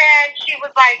 I'm saying she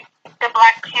was like the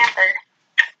Black Panther.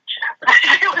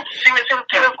 She was just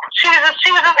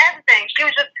everything. She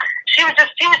was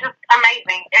just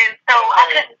amazing. And so I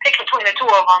couldn't pick between the two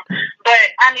of them.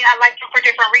 But I mean, I like them for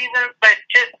different reasons. But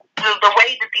just the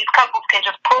way that these couples can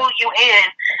just pull you in,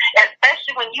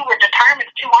 especially when you were determined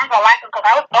that you weren't gonna like them. Because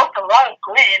I was supposed to love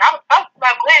Glenn. I was supposed to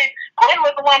love Glenn. Glenn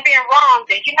was the one being wrong.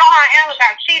 And you know how Alan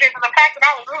got cheated, and the fact that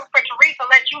I was rooting for Teresa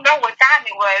let you know what time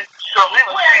it was. So it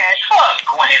was bad. Fuck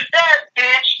Gwen, that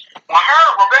bitch. When her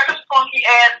Rebecca's funky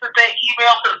ass that they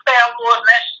email to the tabloids,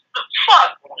 that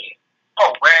fuck Gwen.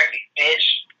 Oh, raggedy bitch.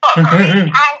 Fuck her.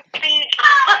 I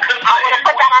would have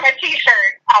put that on a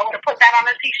t-shirt. I would have put that on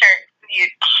a t-shirt.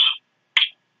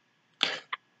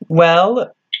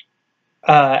 Well,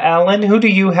 Alan, who do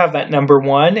you have at number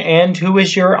 1, and who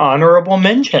is your honorable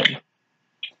mention? None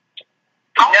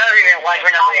of you didn't like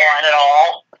her number 1 at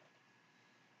all.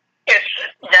 It's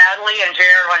Natalie and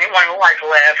Jared when wife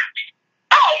left.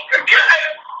 Oh, God.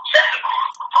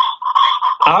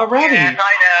 Alrighty. Yes,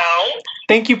 I know.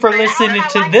 Thank you for listening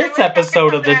to this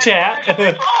episode of the chat. Oh,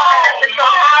 my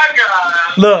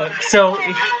God. Look, so...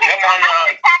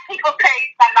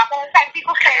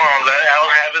 Come on, let Alan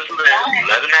have his list.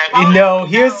 Let him have his You know,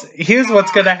 here's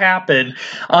what's gonna happen.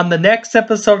 On the next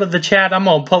episode of the chat, I'm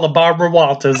gonna pull a Barbara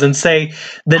Walters and say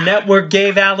the network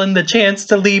gave Alan the chance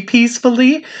to leave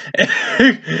peacefully,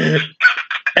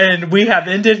 and we have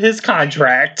ended his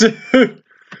contract. The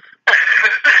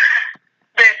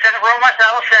room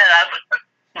myself set up.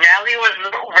 Natalie was a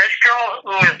rich girl who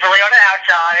was really on the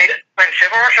outside, but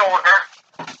chip on her shoulder.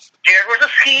 Jared was a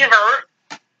schemer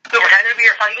who pretended to be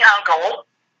her fucking uncle,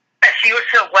 and she was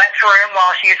so wet for him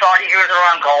while she thought he was her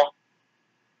uncle.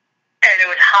 And it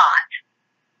was hot.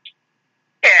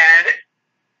 And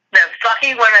the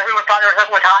fucking when everyone thought their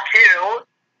husband was hot too,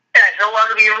 and I still love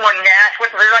to be more Nash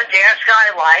with the like Dan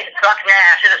Skylight. Fuck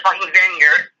Nash in his fucking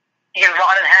vineyard. He can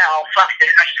rot in hell. Fuck it.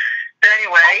 But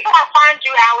anyway. Wait till I find you,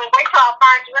 Alan. Wait till I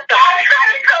find you.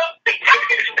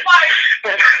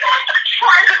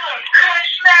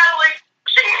 Natalie,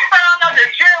 she found out that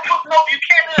Jared was no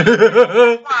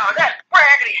Buchanan. Wow, that's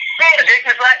raggedy. The dick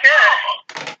is that good.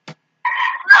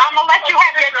 I'm gonna let you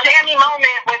have your jammy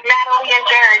moment with Natalie and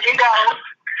Jared. You go.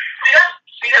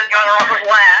 She just got her off her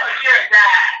lap. Jared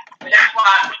died. That's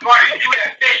why you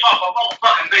that fish off a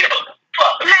motherfucking bill.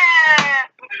 Fuck. Man.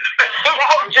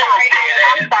 I'm sorry,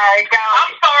 I'm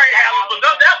sorry, Alan, but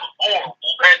that was horrible.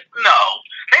 No.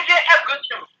 They didn't have good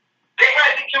chemistry. They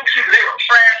had good chemistry, they were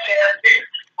trash ass here.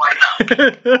 Why not?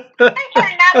 They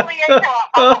turned Natalie into a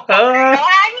how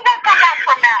you gonna come back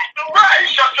from that? Right,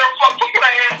 shut your fucking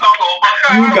ass up,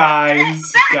 okay? You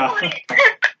guys. That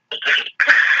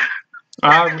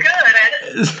was good.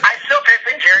 I still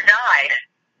think Jared died.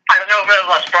 I don't know if it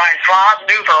was Brian Frog's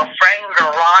move or a Frank or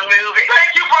a Ron move.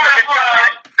 Thank you, Brian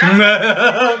Frog. Take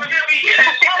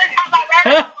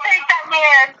that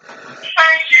man.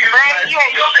 Thank you. Thank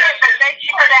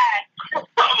you for that. But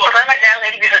then my dad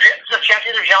lady was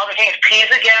subjected to John McCain's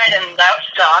peas again, and that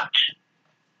sucked.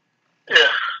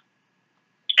 Ugh.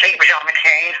 Kate John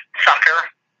McCain,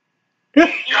 sucker. You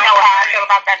know how I feel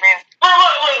about that man. Look.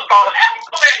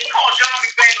 He called John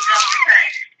McCain John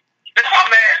McCain. The top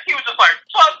man, he was just like,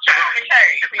 fuck John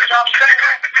McCain.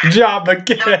 John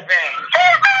McCain.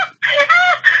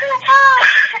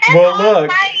 Well,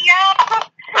 look. I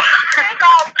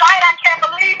can't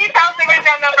believe you told me we're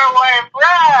number 1,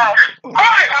 bruh. I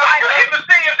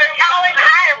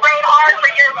wrote hard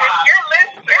for your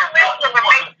list was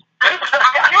amazing.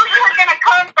 I knew you were gonna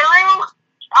come through.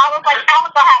 I was like, I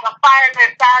was gonna have a fire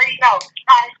list. Sorry,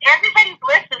 everybody's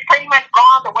list is pretty much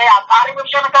gone the way I thought it was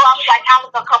gonna go. I was like, I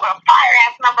was gonna come with a fire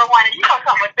ass number 1, and you gonna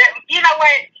come with it. You know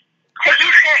what? To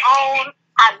each their own.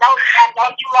 I know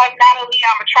you love Natalie.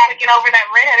 I'm gonna try to get over that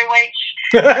redheaded witch.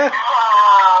 The only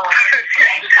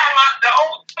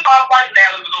thing I like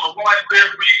Natalie was on the one clear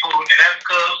reboot, and that's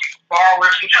because far away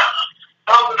from John.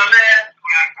 Other than that.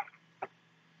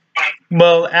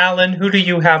 Well, Alan, who do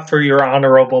you have for your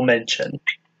honorable mention?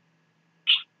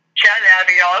 Chad and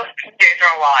Abigail, Days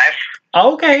Are Alive.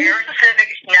 Okay. Very specific,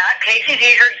 not Casey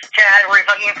Dietrich, Chad, where he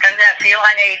fucking sends that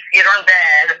feline aid to get her in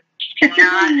bed. And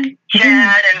not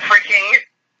Chad and freaking,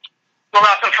 what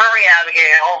about some furry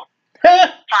Abigail?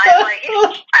 I like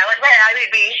my Abby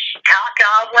to be Cock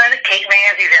Goblin, Kate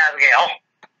Manzi's Abigail.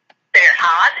 They're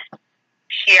hot.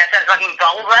 She has that fucking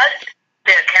bubble butt.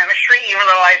 They have chemistry, even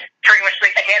though I pretty much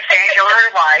think I can't stand each other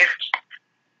in life.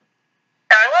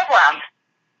 And I love them.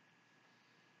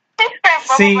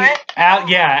 See,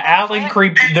 Alan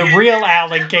creep. The real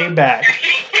Alan came back.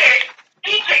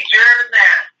 He takes Jared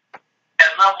Nash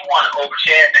as number 1 over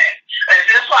Chad Nash. And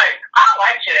it's like, I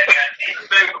like Chad Nash. He's a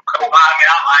big cool. I mean,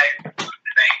 I like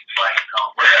things like,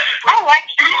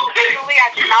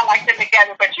 not like them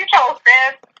together, but you chose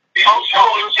them. You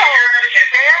chose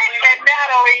Derek and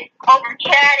Natalie over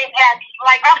Chad and Abby.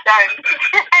 Like, I'm done.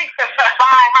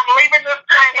 Bye. I'm leaving this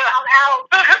planet. I'm out.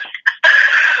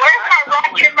 Where's my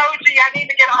rocket emoji? I need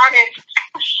to get on it.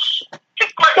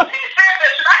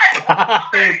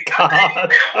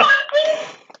 God.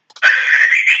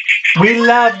 We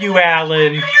love you,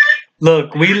 Alan.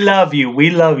 Look, we love you. We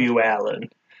love you, Alan.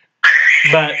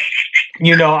 But,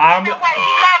 you know, I'm...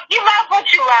 You love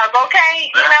what you love,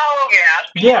 okay? You know?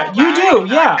 Yeah, you do,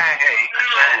 yeah.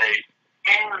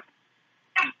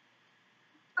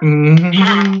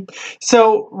 Mm-hmm.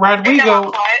 So,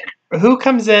 Rodrigo, who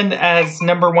comes in as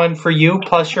number one for you,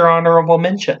 plus your honorable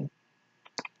mention?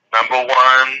 Number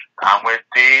one, I'm with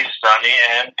Dee, Sonny,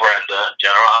 and Brenda,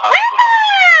 General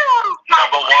Hospital.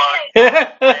 Number one,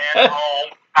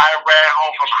 I ran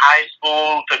home from high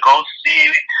school to go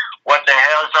see what the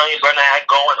hell Sonny and Brenda had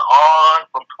going on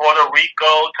from Puerto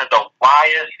Rico to the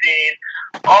wire scene.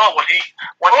 Oh, when he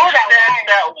said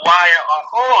that wire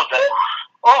on,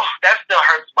 that still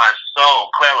hurts my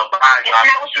soul. Clara Bond, God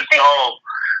rest your soul.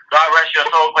 God rest your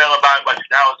soul, Clara Bond, but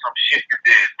that was some shit you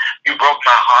did. You broke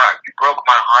my heart. You broke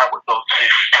my heart with those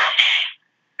things.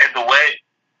 And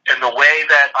the way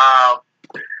that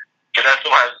Vanessa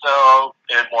Marcel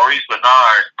and Maurice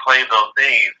Bernard played those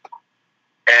things,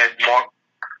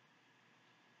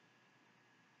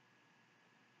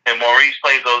 and Maurice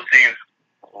played those scenes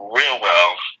real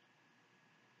well.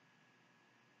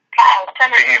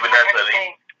 Singing Vanessa,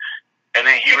 and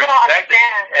then he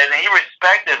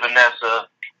respected Vanessa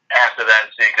after that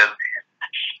scene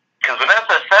because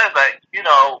Vanessa says that, you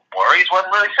know, Maurice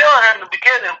wasn't really feeling her in the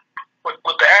beginning with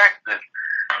the acting,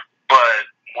 but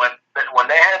when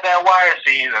they had that wire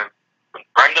scene and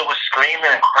Brenda was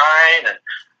screaming and crying and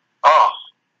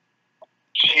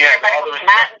she had all the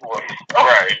respect for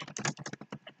it.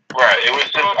 Right. It was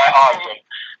just awesome.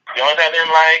 The only thing I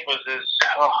didn't like was this.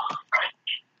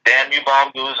 Damn you,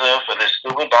 Bob Guza, for this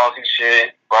stupid boxing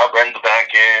shit. Brought Brenda back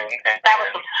in. That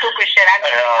was some stupid shit. I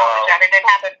didn't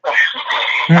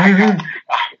happen.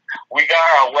 We got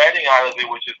our wedding out of it,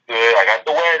 which is good. I got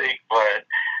the wedding, but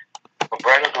for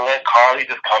Brenda to let Carly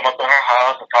just come up to her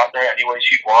house and talk to her any way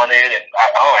she wanted, and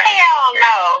hell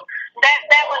no.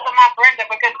 That wasn't my Brenda,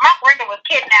 because my Brenda was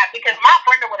kidnapped, because my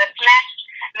Brenda would have snatched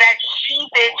that she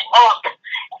bitch up.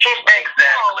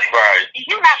 Exactly. Right.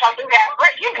 You're not gonna do that.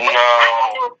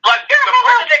 No. Like the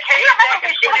Brenda that came back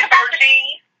in 2013.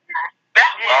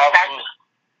 That was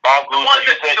Bob Goose.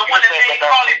 The one that made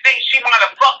Carly think she might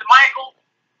have fucked Michael.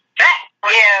 That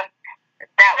was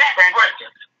Brenda.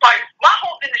 Like, my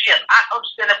whole thing is, yes, I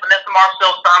understand that Vanessa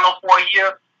Marcel signed on for a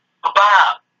year. But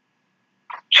Bob,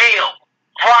 Jill,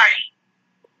 Brian,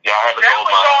 y'all had to that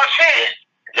was y'all chance.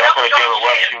 Y'all could have given her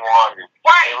what she wanted.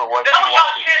 Right. That was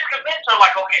y'all chance to convince her,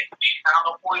 like, okay, she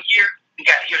signed on for a year. We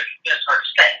got here to convince her to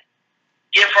stay.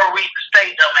 Give her a reason to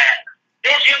stay, dumbass.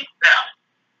 Did you? No.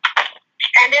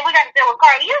 And then we got to deal with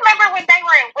Carly. You remember when they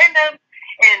were in Wyndham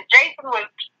and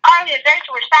Carly and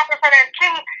Jason were shopping for their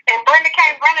suit, and Brenda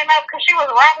came running up because she was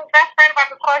Robin's best friend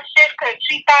about to talk shit because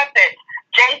she thought that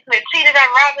Jason had cheated on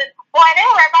Robin. Boy, they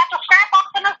were about to scrap off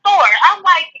in the store. I'm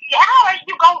like, how are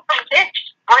you going from this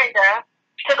Brenda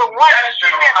to the one that she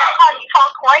said that Carly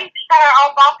talk crazy, cut her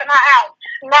all off in her house?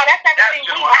 No, that's everything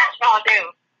we not gonna do.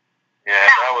 Yeah,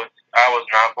 no. I was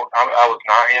not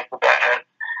here for that.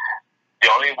 The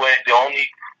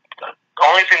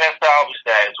only thing that salvaged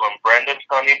that is when Brenda and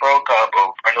Sonny broke up,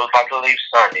 or Brenda was about to leave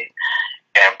Sonny,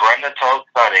 and Brenda told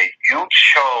Sonny, "You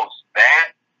chose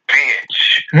that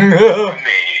bitch for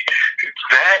me."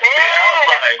 That bitch, I was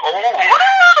like,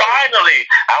 finally.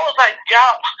 I was like,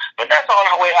 yeah, but that's on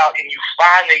her way out, and you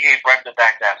finally gave Brenda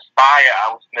back that fire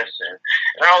I was missing.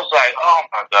 And I was like, oh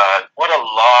my God, what a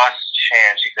lost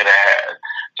chance she could have had.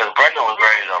 Because Brenda was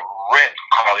ready to rip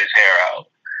Carly's hair out.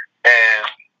 And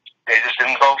they just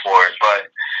didn't go for it, but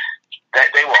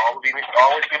they will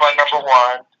always be my number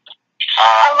one.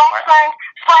 Alexa,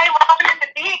 play Robin in the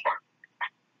Deep.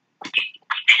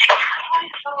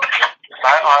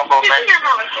 My honorable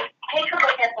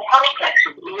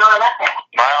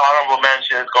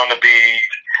mention is going to be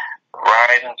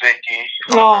Ryan and Vicky.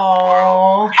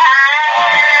 Aww.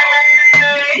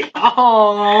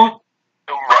 Aww.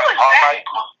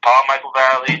 Paul Michael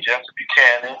Valley, Jensen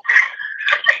Buchanan.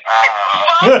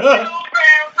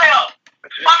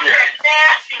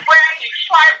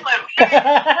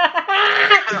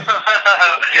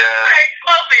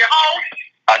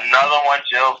 Another one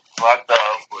Jill fucked up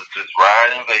was just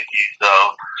Ryan and Vicky,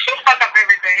 so she fucked up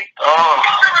everything.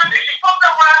 She fucked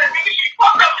up Ryan and Vicky, she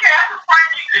fucked up Cass and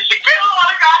Frankie, she killed on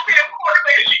the goddamn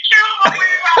quarterback, she killed on the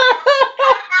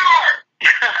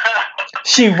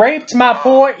She raped my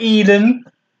poor Eden.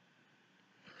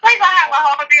 We gonna have a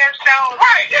whole damn show.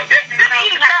 Right. This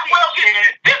Eden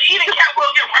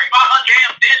Catwell get raped by her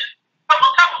damn bitch.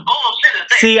 What type of bullshit is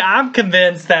that? See, I'm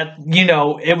convinced that,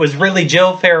 it was really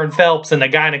Jill Farron Phelps in a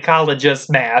gynecologist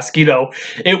mask.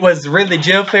 It was really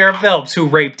Jill Farron Phelps who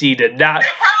raped Eden, not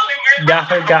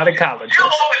her gynecologist. Jill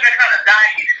always been kind of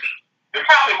dying. It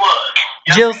probably was.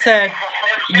 Jill said,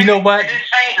 you know what? It didn't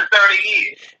change in 30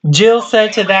 years. Jill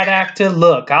said to that actor,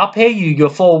 look, I'll pay you your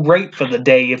full rate for the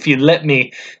day if you let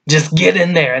me just get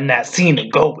in there in that scene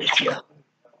and go with you.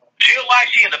 Jill like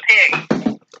she in the pig.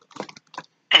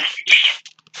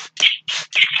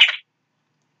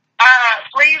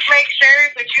 Please make sure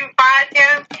that you find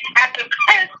him at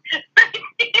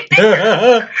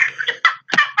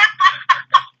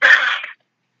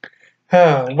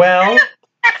the Well,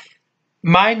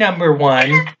 my number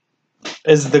one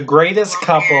is the greatest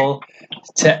couple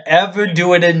to ever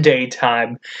do it in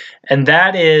daytime, and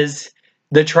that is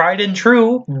the tried and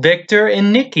true Victor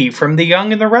and Nikki from The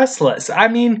Young and the Restless. I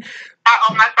mean, I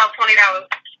owe myself $20.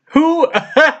 who?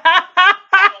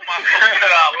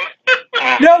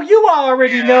 No, you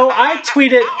already know. I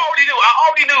tweeted. I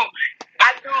already knew.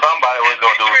 Somebody was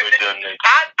going to do Victor and Nikki.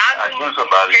 I knew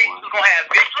somebody was going to have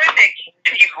Victor and Nikki,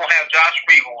 and he was going to have Josh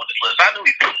Freeman on this list. I knew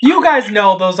he was. You guys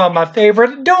know those are my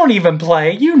favorite. Don't even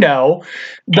play. You know.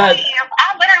 But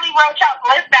I literally wrote y'all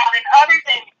list out, and other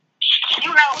than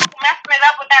messing it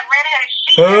up with that redheaded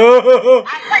sheet,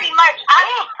 I pretty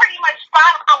much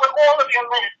spot on with all of your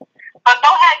lists. But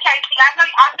go ahead, Casey. I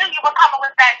knew you were coming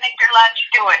with that. Victor, let you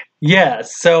do it.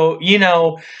 yes, so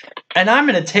and I'm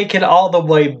gonna take it all the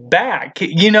way back.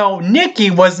 Nikki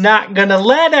was not gonna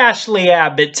let Ashley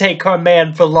Abbott take her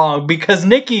man for long because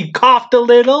Nikki coughed a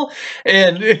little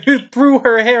and threw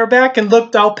her hair back and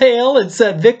looked all pale and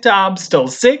said, Victor, I'm still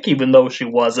sick, even though she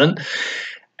wasn't.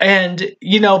 And,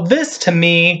 this to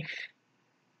me,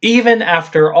 even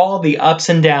after all the ups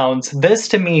and downs, this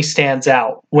to me stands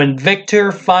out. When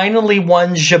Victor finally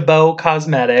won Jabot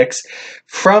Cosmetics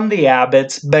from the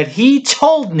Abbotts, but he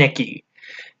told Nikki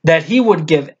that he would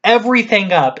give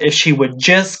everything up if she would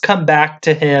just come back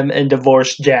to him and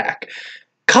divorce Jack.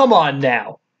 Come on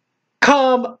now.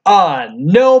 Come on.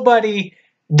 Nobody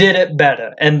did it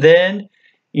better. And then,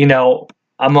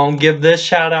 I'm going to give this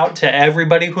shout out to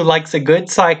everybody who likes a good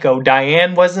psycho.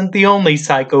 Diane wasn't the only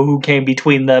psycho who came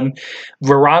between them.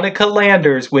 Veronica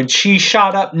Landers, when she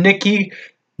shot up Nikki,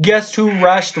 guess who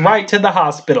rushed right to the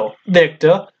hospital?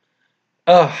 Victor.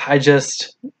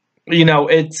 It's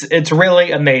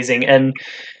really amazing. And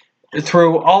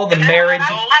through all the marriage...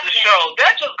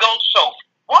 That just goes to show,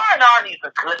 Warren Arnie's a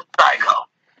good psycho.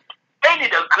 They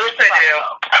need a good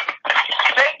psycho.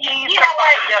 They need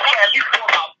somebody that has at least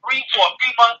about 3 for a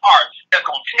 3-month arc that's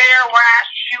going to terrorize,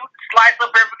 shoot, slice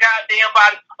up every goddamn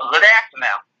body. A good actor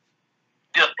now.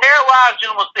 Just terrorize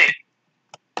General City.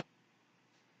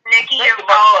 Nikki is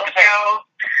bold, yo.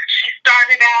 She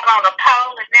started out on a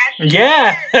pole and now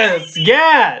she's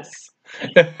Yes.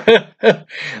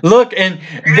 Look, and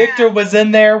Victor was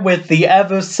in there with the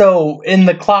ever so in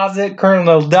the closet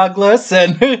Colonel Douglas,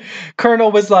 and Colonel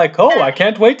was like, oh, I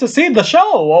can't wait to see the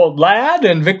show, old lad.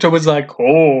 And Victor was like,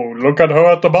 oh, look at her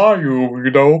at the bayou,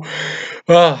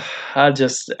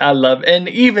 I love. And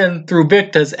even through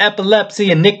Victor's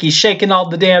epilepsy and Nikki shaking all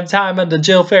the damn time under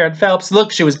Jill Farron Phelps,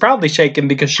 look, she was probably shaking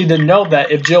because she didn't know that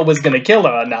if Jill was going to kill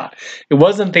her or not. It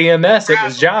wasn't the MS, it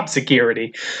was job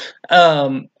security.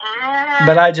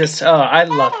 But I just, I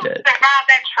loved it. About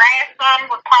that trash song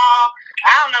with Paul. I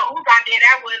don't know who got there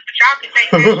that was, but y'all can say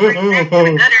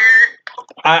that.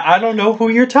 I don't know who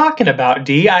you're talking about,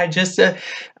 Dee. I just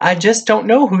don't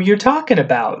know who you're talking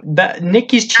about. That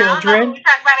Nikki's children. I don't know who you're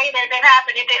talking about either.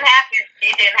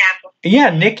 It didn't happen. Yeah,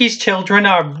 Nikki's children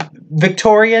are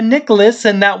Victoria and Nicholas,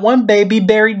 and that one baby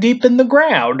buried deep in the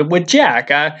ground with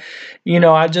Jack. I don't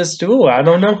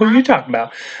know who you're talking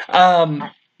about.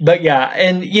 But yeah,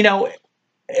 and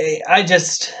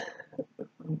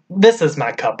this is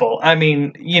my couple. I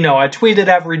mean, I tweet it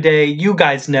every day. You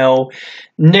guys know,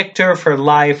 Nictor for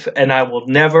life, and I will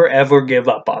never ever give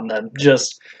up on them.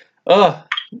 Just, love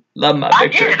my Victor. I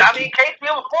get it. I mean, Casey, it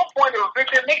was one point that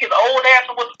Victor and Nick is old ass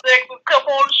and was the sexiest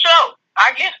couple on the show.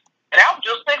 I get it. And I was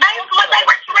just thinking, they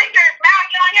were swingers. Now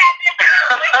y'all have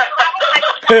different.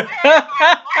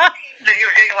 You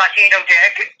were getting Latino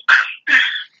dick.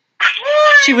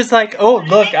 She was like, oh,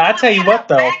 look, I tell you what,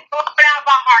 though. I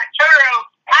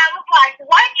was like,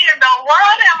 what in the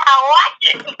world am I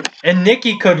watching? And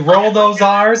Nikki could roll those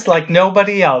R's like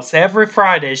nobody else. Every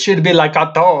Friday, she'd be like,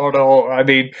 I thought, I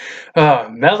mean,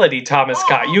 Melody Thomas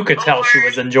Scott, you could tell she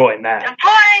was enjoying that.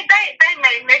 Boy, they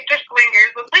made Mr.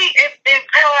 Swingers. But if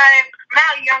now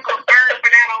young girls burn for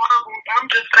that alone. I'm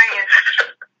just saying.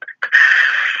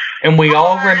 And we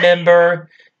all remember,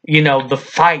 you know, the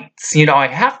fights. You know, I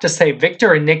have to say,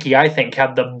 Victor and Nikki, I think,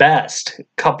 have the best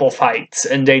couple fights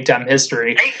in daytime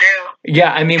history. They do.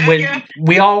 Yeah, I mean, when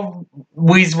we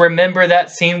always remember that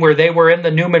scene where they were in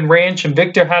the Newman Ranch and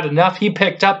Victor had enough, he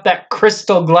picked up that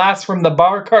crystal glass from the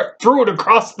bar cart, threw it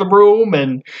across the room,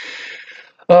 and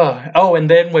and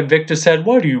then when Victor said,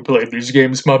 "Why do you play these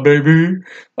games, my baby?"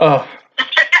 The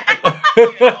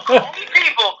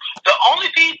only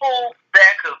people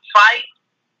that could fight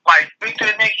like Victor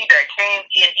and Nikki that came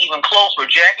in even close were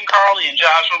Jack and Carly and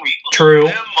Josh and Rita. True.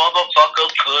 Them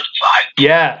motherfuckers could fight.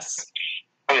 Yes.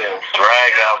 Yeah,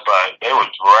 drag outside. They were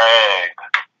dragged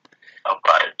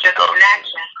outside.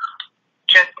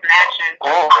 Just snatching.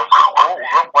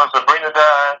 When Sabrina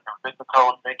died, Victor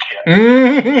told Nikki.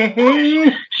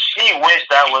 She wished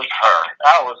that was her.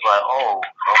 I was like, oh.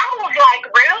 I was like,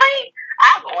 really?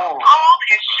 I was all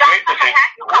in shock. I said, how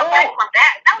you come back from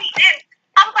that? No, he didn't.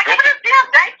 I was like, what is this,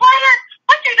 day player?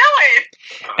 What you doing?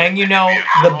 And you know,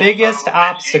 the biggest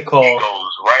obstacle. He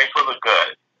goes right for the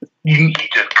gut. He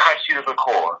just cuts you to the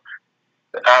core.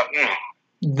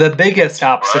 The biggest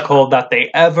obstacle that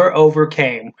they ever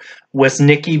overcame was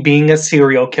Nikki being a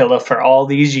serial killer for all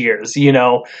these years. You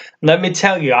know, let me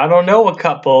tell you, I don't know a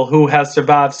couple who has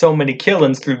survived so many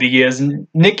killings through the years.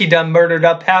 Nikki done murdered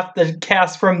up half the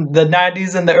cast from the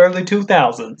 90s and the early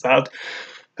 2000s. I'm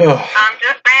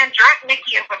just saying, drunk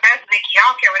Nikki is the best Nikki. I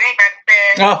don't care what anybody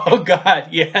says. Oh, God,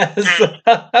 yes.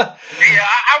 Yeah,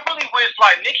 I really wish,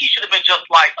 like, Nikki should have been just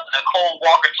like a Nicole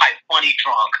Walker type funny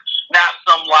drunk, not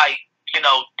some, like, you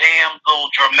know, damsel,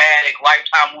 dramatic,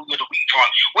 Lifetime movie of the week drunk.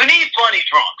 We need funny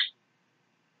drunks.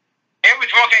 Every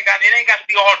drunk ain't got to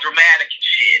be all dramatic and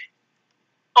shit.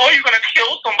 Oh, you're gonna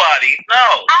kill somebody?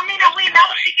 No. I mean, and we know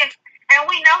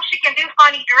she can do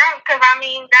funny drunk because I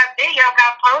mean that video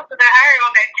got posted to her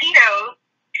on that Tito's.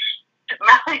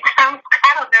 Melody Thomas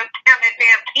Scott on them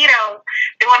damn Tito's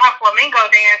doing her flamingo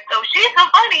dance. So she's a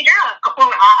funny drunk.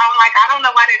 I'm like, I don't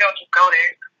know why they don't just go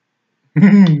there.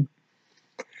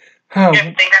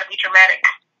 Everything gotta be dramatic.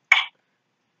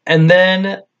 And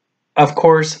then, of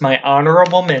course, my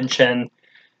honorable mention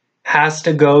has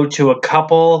to go to a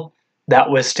couple that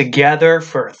was together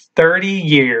for 30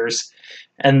 years,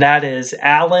 and that is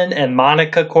Alan and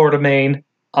Monica Quartermain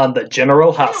on the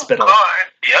General Hospital. Oh,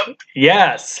 yep.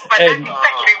 Yes. But not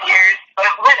consecutive years,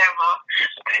 but whatever.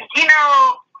 You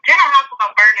know, General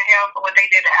Hospital burned in hell for what they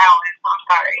did to Alan. I'm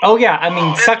sorry. Oh yeah, I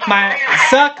mean, suck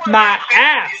my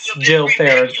ass, Jill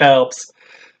Farrah Phelps.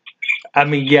 I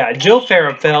mean, yeah, Jill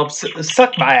Farrah Phelps,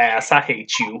 suck my ass. I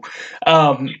hate you.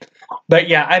 But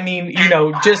yeah, I mean, you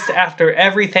know, just after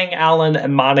everything Alan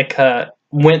and Monica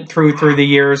went through the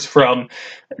years, from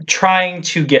trying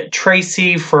to get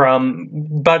Tracy from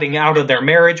butting out of their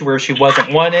marriage where she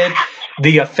wasn't wanted,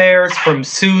 the affairs from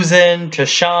Susan to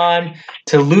Sean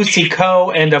to Lucy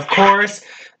Coe, and of course,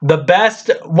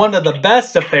 one of the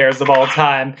best affairs of all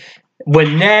time,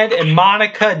 when Ned and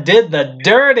Monica did the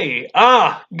dirty.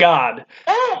 Oh, God.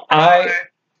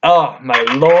 Oh, my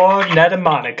Lord, Ned and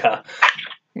Monica.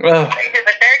 They did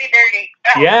the dirty.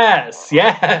 Yes.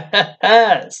 I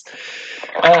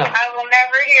will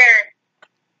never hear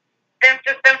them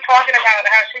talking about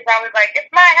how she's always like, it's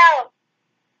my house.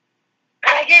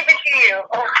 I gave it to you.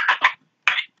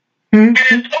 And it's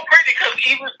so pretty because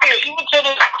even to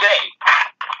this day,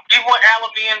 even with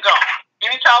Alan being gone,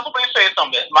 anytime somebody says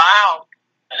something, it's my house,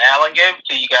 and Alan gave it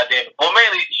to you, goddamn it. Well,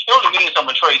 mainly, she only means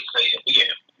something Tracy said.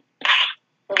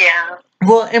 Yeah.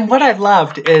 Well, and what I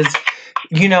loved is,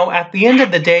 you know, at the end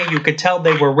of the day, you could tell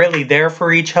they were really there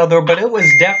for each other, but it was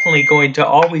definitely going to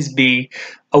always be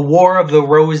a War of the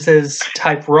Roses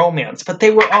type romance. But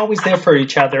they were always there for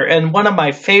each other. And one of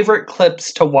my favorite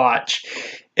clips to watch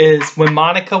is when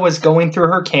Monica was going through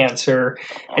her cancer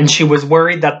and she was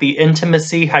worried that the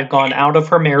intimacy had gone out of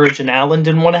her marriage and Alan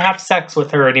didn't want to have sex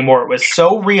with her anymore. It was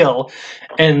so real.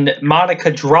 And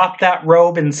Monica dropped that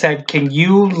robe and said, "Can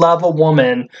you love a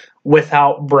woman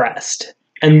without breast?"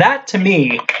 And that, to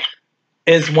me,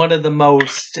 is one of the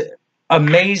most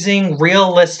amazing,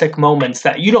 realistic moments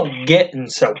that you don't get in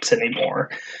soaps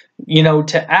anymore. You know,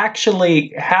 to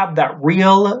actually have that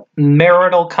real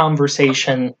marital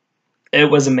conversation,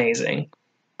 it was amazing.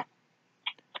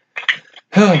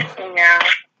 Yeah.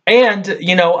 And,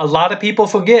 you know, a lot of people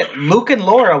forget, Luke and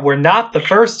Laura were not the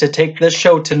first to take this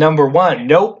show to #1.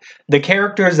 Nope. The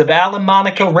characters of Alan,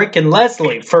 Monica, Rick, and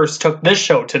Leslie first took this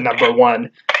show to #1.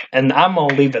 And I'm going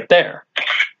to leave it there.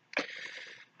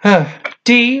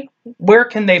 Dee, where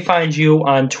can they find you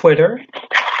on Twitter? You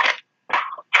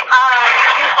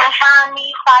can find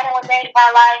me fighting with Dave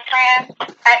by live friends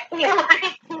at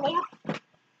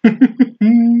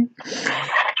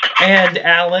And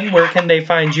Alan, where can they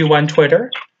find you on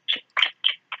Twitter?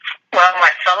 Well, my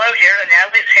fellow here at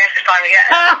Natalie's hands to find me at.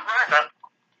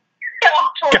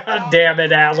 God damn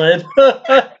it, Alan.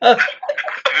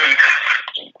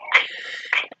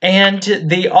 And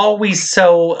the always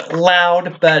so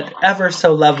loud but ever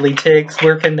so lovely Tiggs,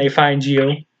 where can they find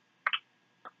you?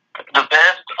 The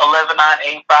best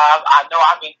 11985. I know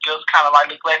I've been just kind of like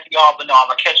neglecting y'all, but no, I'm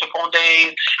gonna catch up on Dave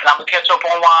and I'm gonna catch up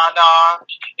on Wanda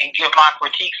and give my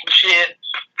critiques and shit.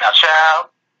 Now, child,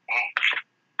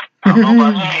 I don't know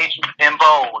about you, and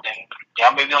bold, and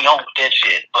y'all maybe on your own with that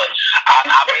shit, but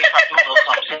I may try to do a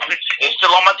little something. It's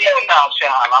still on my TV now,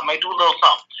 child. I may do a little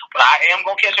something, but I am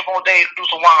gonna catch up on Dave and do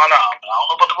some Wanda. I don't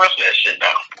know about the rest of that shit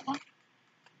now.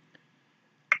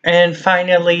 And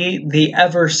finally, the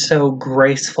ever so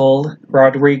graceful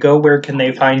Rodrigo, where can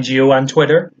they find you on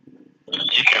Twitter?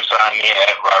 You can find me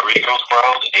at Rodrigo's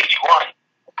World 81.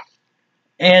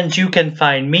 And you can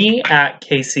find me at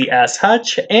KCS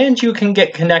Hutch, and you can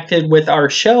get connected with our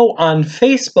show on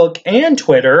Facebook and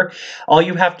Twitter. All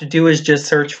you have to do is just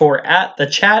search for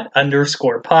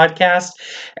 @the_chat_podcast.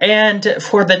 And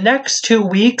for the next 2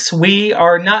 weeks, we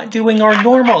are not doing our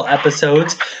normal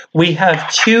episodes. We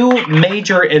have 2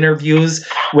 major interviews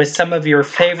with some of your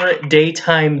favorite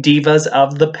daytime divas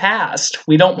of the past.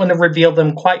 We don't want to reveal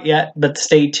them quite yet, but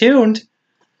stay tuned.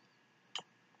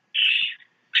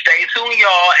 Stay tuned,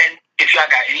 y'all, and if y'all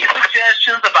got any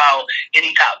suggestions about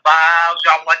any top 5s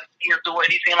y'all want to see us do or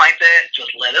anything like that,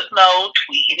 just let us know,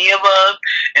 tweet any of us,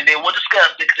 and then we'll discuss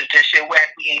it, because if that shit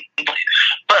whack, we ain't doing it.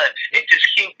 But if it's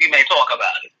cute, we may talk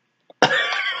about it.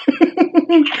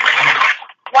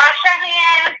 Wash your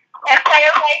hands and stay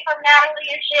away from Natalie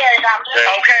and Sherry.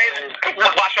 Okay?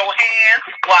 Wash your hands,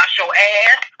 wash your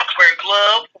ass, wear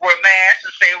gloves, wear masks,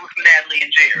 and stay away from Natalie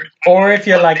and Jared. Or if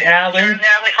you're like Alan,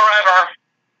 Natalie forever.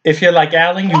 you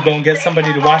gonna get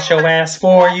somebody to wash your ass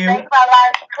for you. Okay.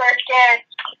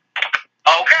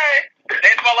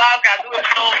 Next my live got new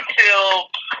episode until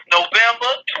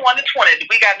November 2020.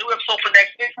 We got new episode for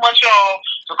next 6 months, y'all.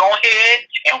 So go ahead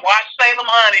and watch Salem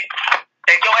Honey.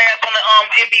 Take your ass on the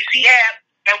NBC app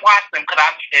and watch them. Cause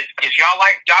if y'all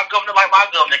like y'all governor like my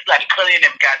governor, you gotta cut in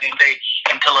every goddamn day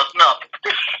and tell us nothing.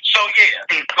 So yeah,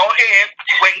 go ahead,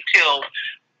 wait till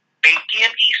 8 p.m.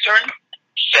 Eastern,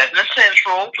 7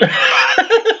 Central, 5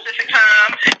 Pacific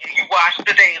time, and you watch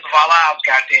the days of our lives,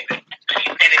 goddamn it. And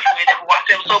if you never watched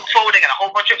the episode before, they got a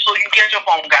whole bunch of episodes you can catch up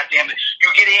on, goddamn it. You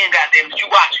get in, goddamn it, you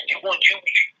watch it. You watch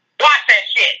that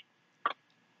shit.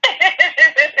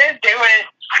 Do it.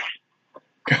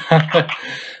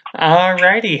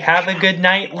 Alrighty, have a good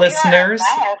night, listeners,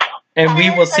 and we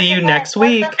will see you next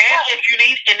week. And if you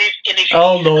need,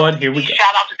 oh Lord, here we go.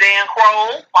 Shout out to Dan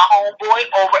Crow, my homeboy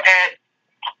over at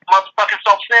motherfucking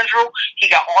Soap Central. He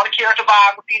got all the character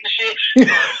biographies and shit. He'd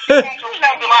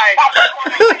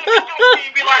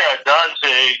be like, done,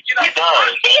 Tig. You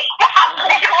done.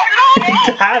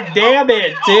 God damn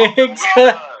it, Tiggs.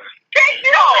 We're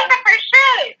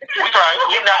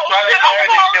not trying to carry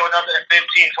this show another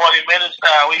 15, 20 minutes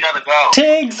now. We gotta go.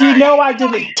 Tiggs, you know I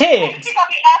didn't. Tiggs. He's gonna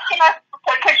be asking us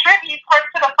to contribute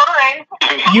to the fund.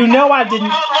 You know I didn't.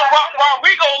 While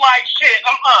we go like shit,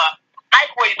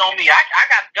 Ike waiting on me. I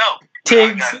gotta go.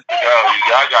 Tiggs.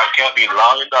 Y'all can't be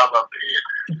long enough up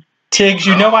here. Tiggs,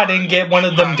 you know I didn't get one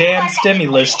of them damn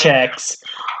stimulus checks.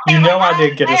 You know I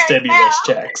didn't get a stimulus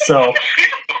check, so.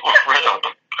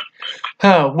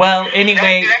 Oh, well,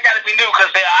 anyway. That gotta be new, because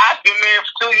I've been married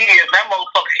for 2 years. That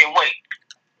motherfucker can wait.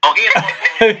 Oh, he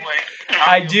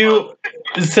I do,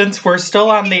 since we're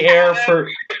still on the air for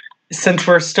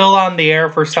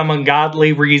some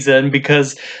ungodly reason,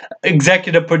 because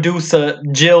executive producer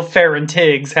Jill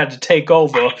Farron-Tiggs had to take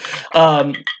over,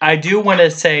 I do want to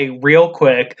say real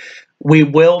quick, we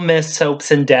will miss Soaps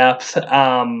in Depth.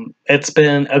 It's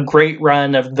been a great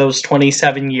run of those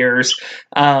 27 years.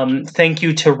 Thank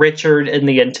you to Richard and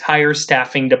the entire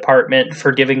staffing department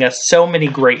for giving us so many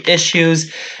great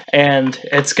issues. And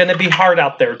it's going to be hard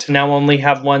out there to now only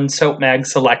have one Soap Mag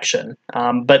selection.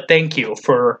 But thank you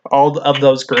for all of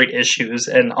those great issues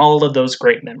and all of those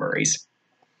great memories.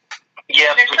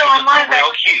 Yeah, they're still online.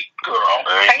 Real cute, girl.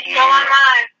 They're still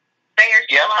online. They are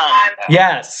still online.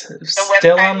 Yes,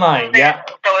 still online. Yeah.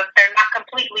 So they're not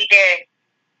completely dead.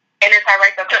 And it's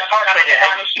right there. Just hard to get.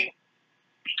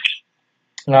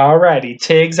 Alrighty,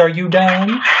 Tiggs, are you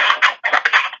done? Oh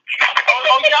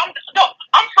yeah,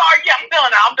 I'm sorry. Yeah, I'm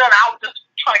done. I was just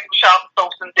trying to give a shout out to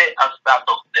Soaps and Dead. Not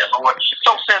Soaps and Dead, Lord.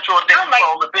 Soap Central and Dead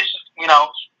Control. The bitches, you know,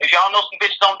 if y'all know some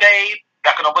bitches on Dave,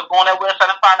 y'all can always go on that website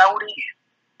and find out who it is.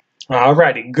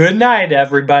 Alrighty, good night,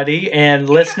 everybody. And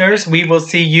listeners, we will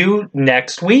see you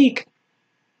next week.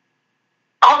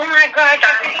 Oh my God,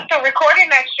 I'm still recording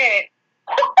that shit.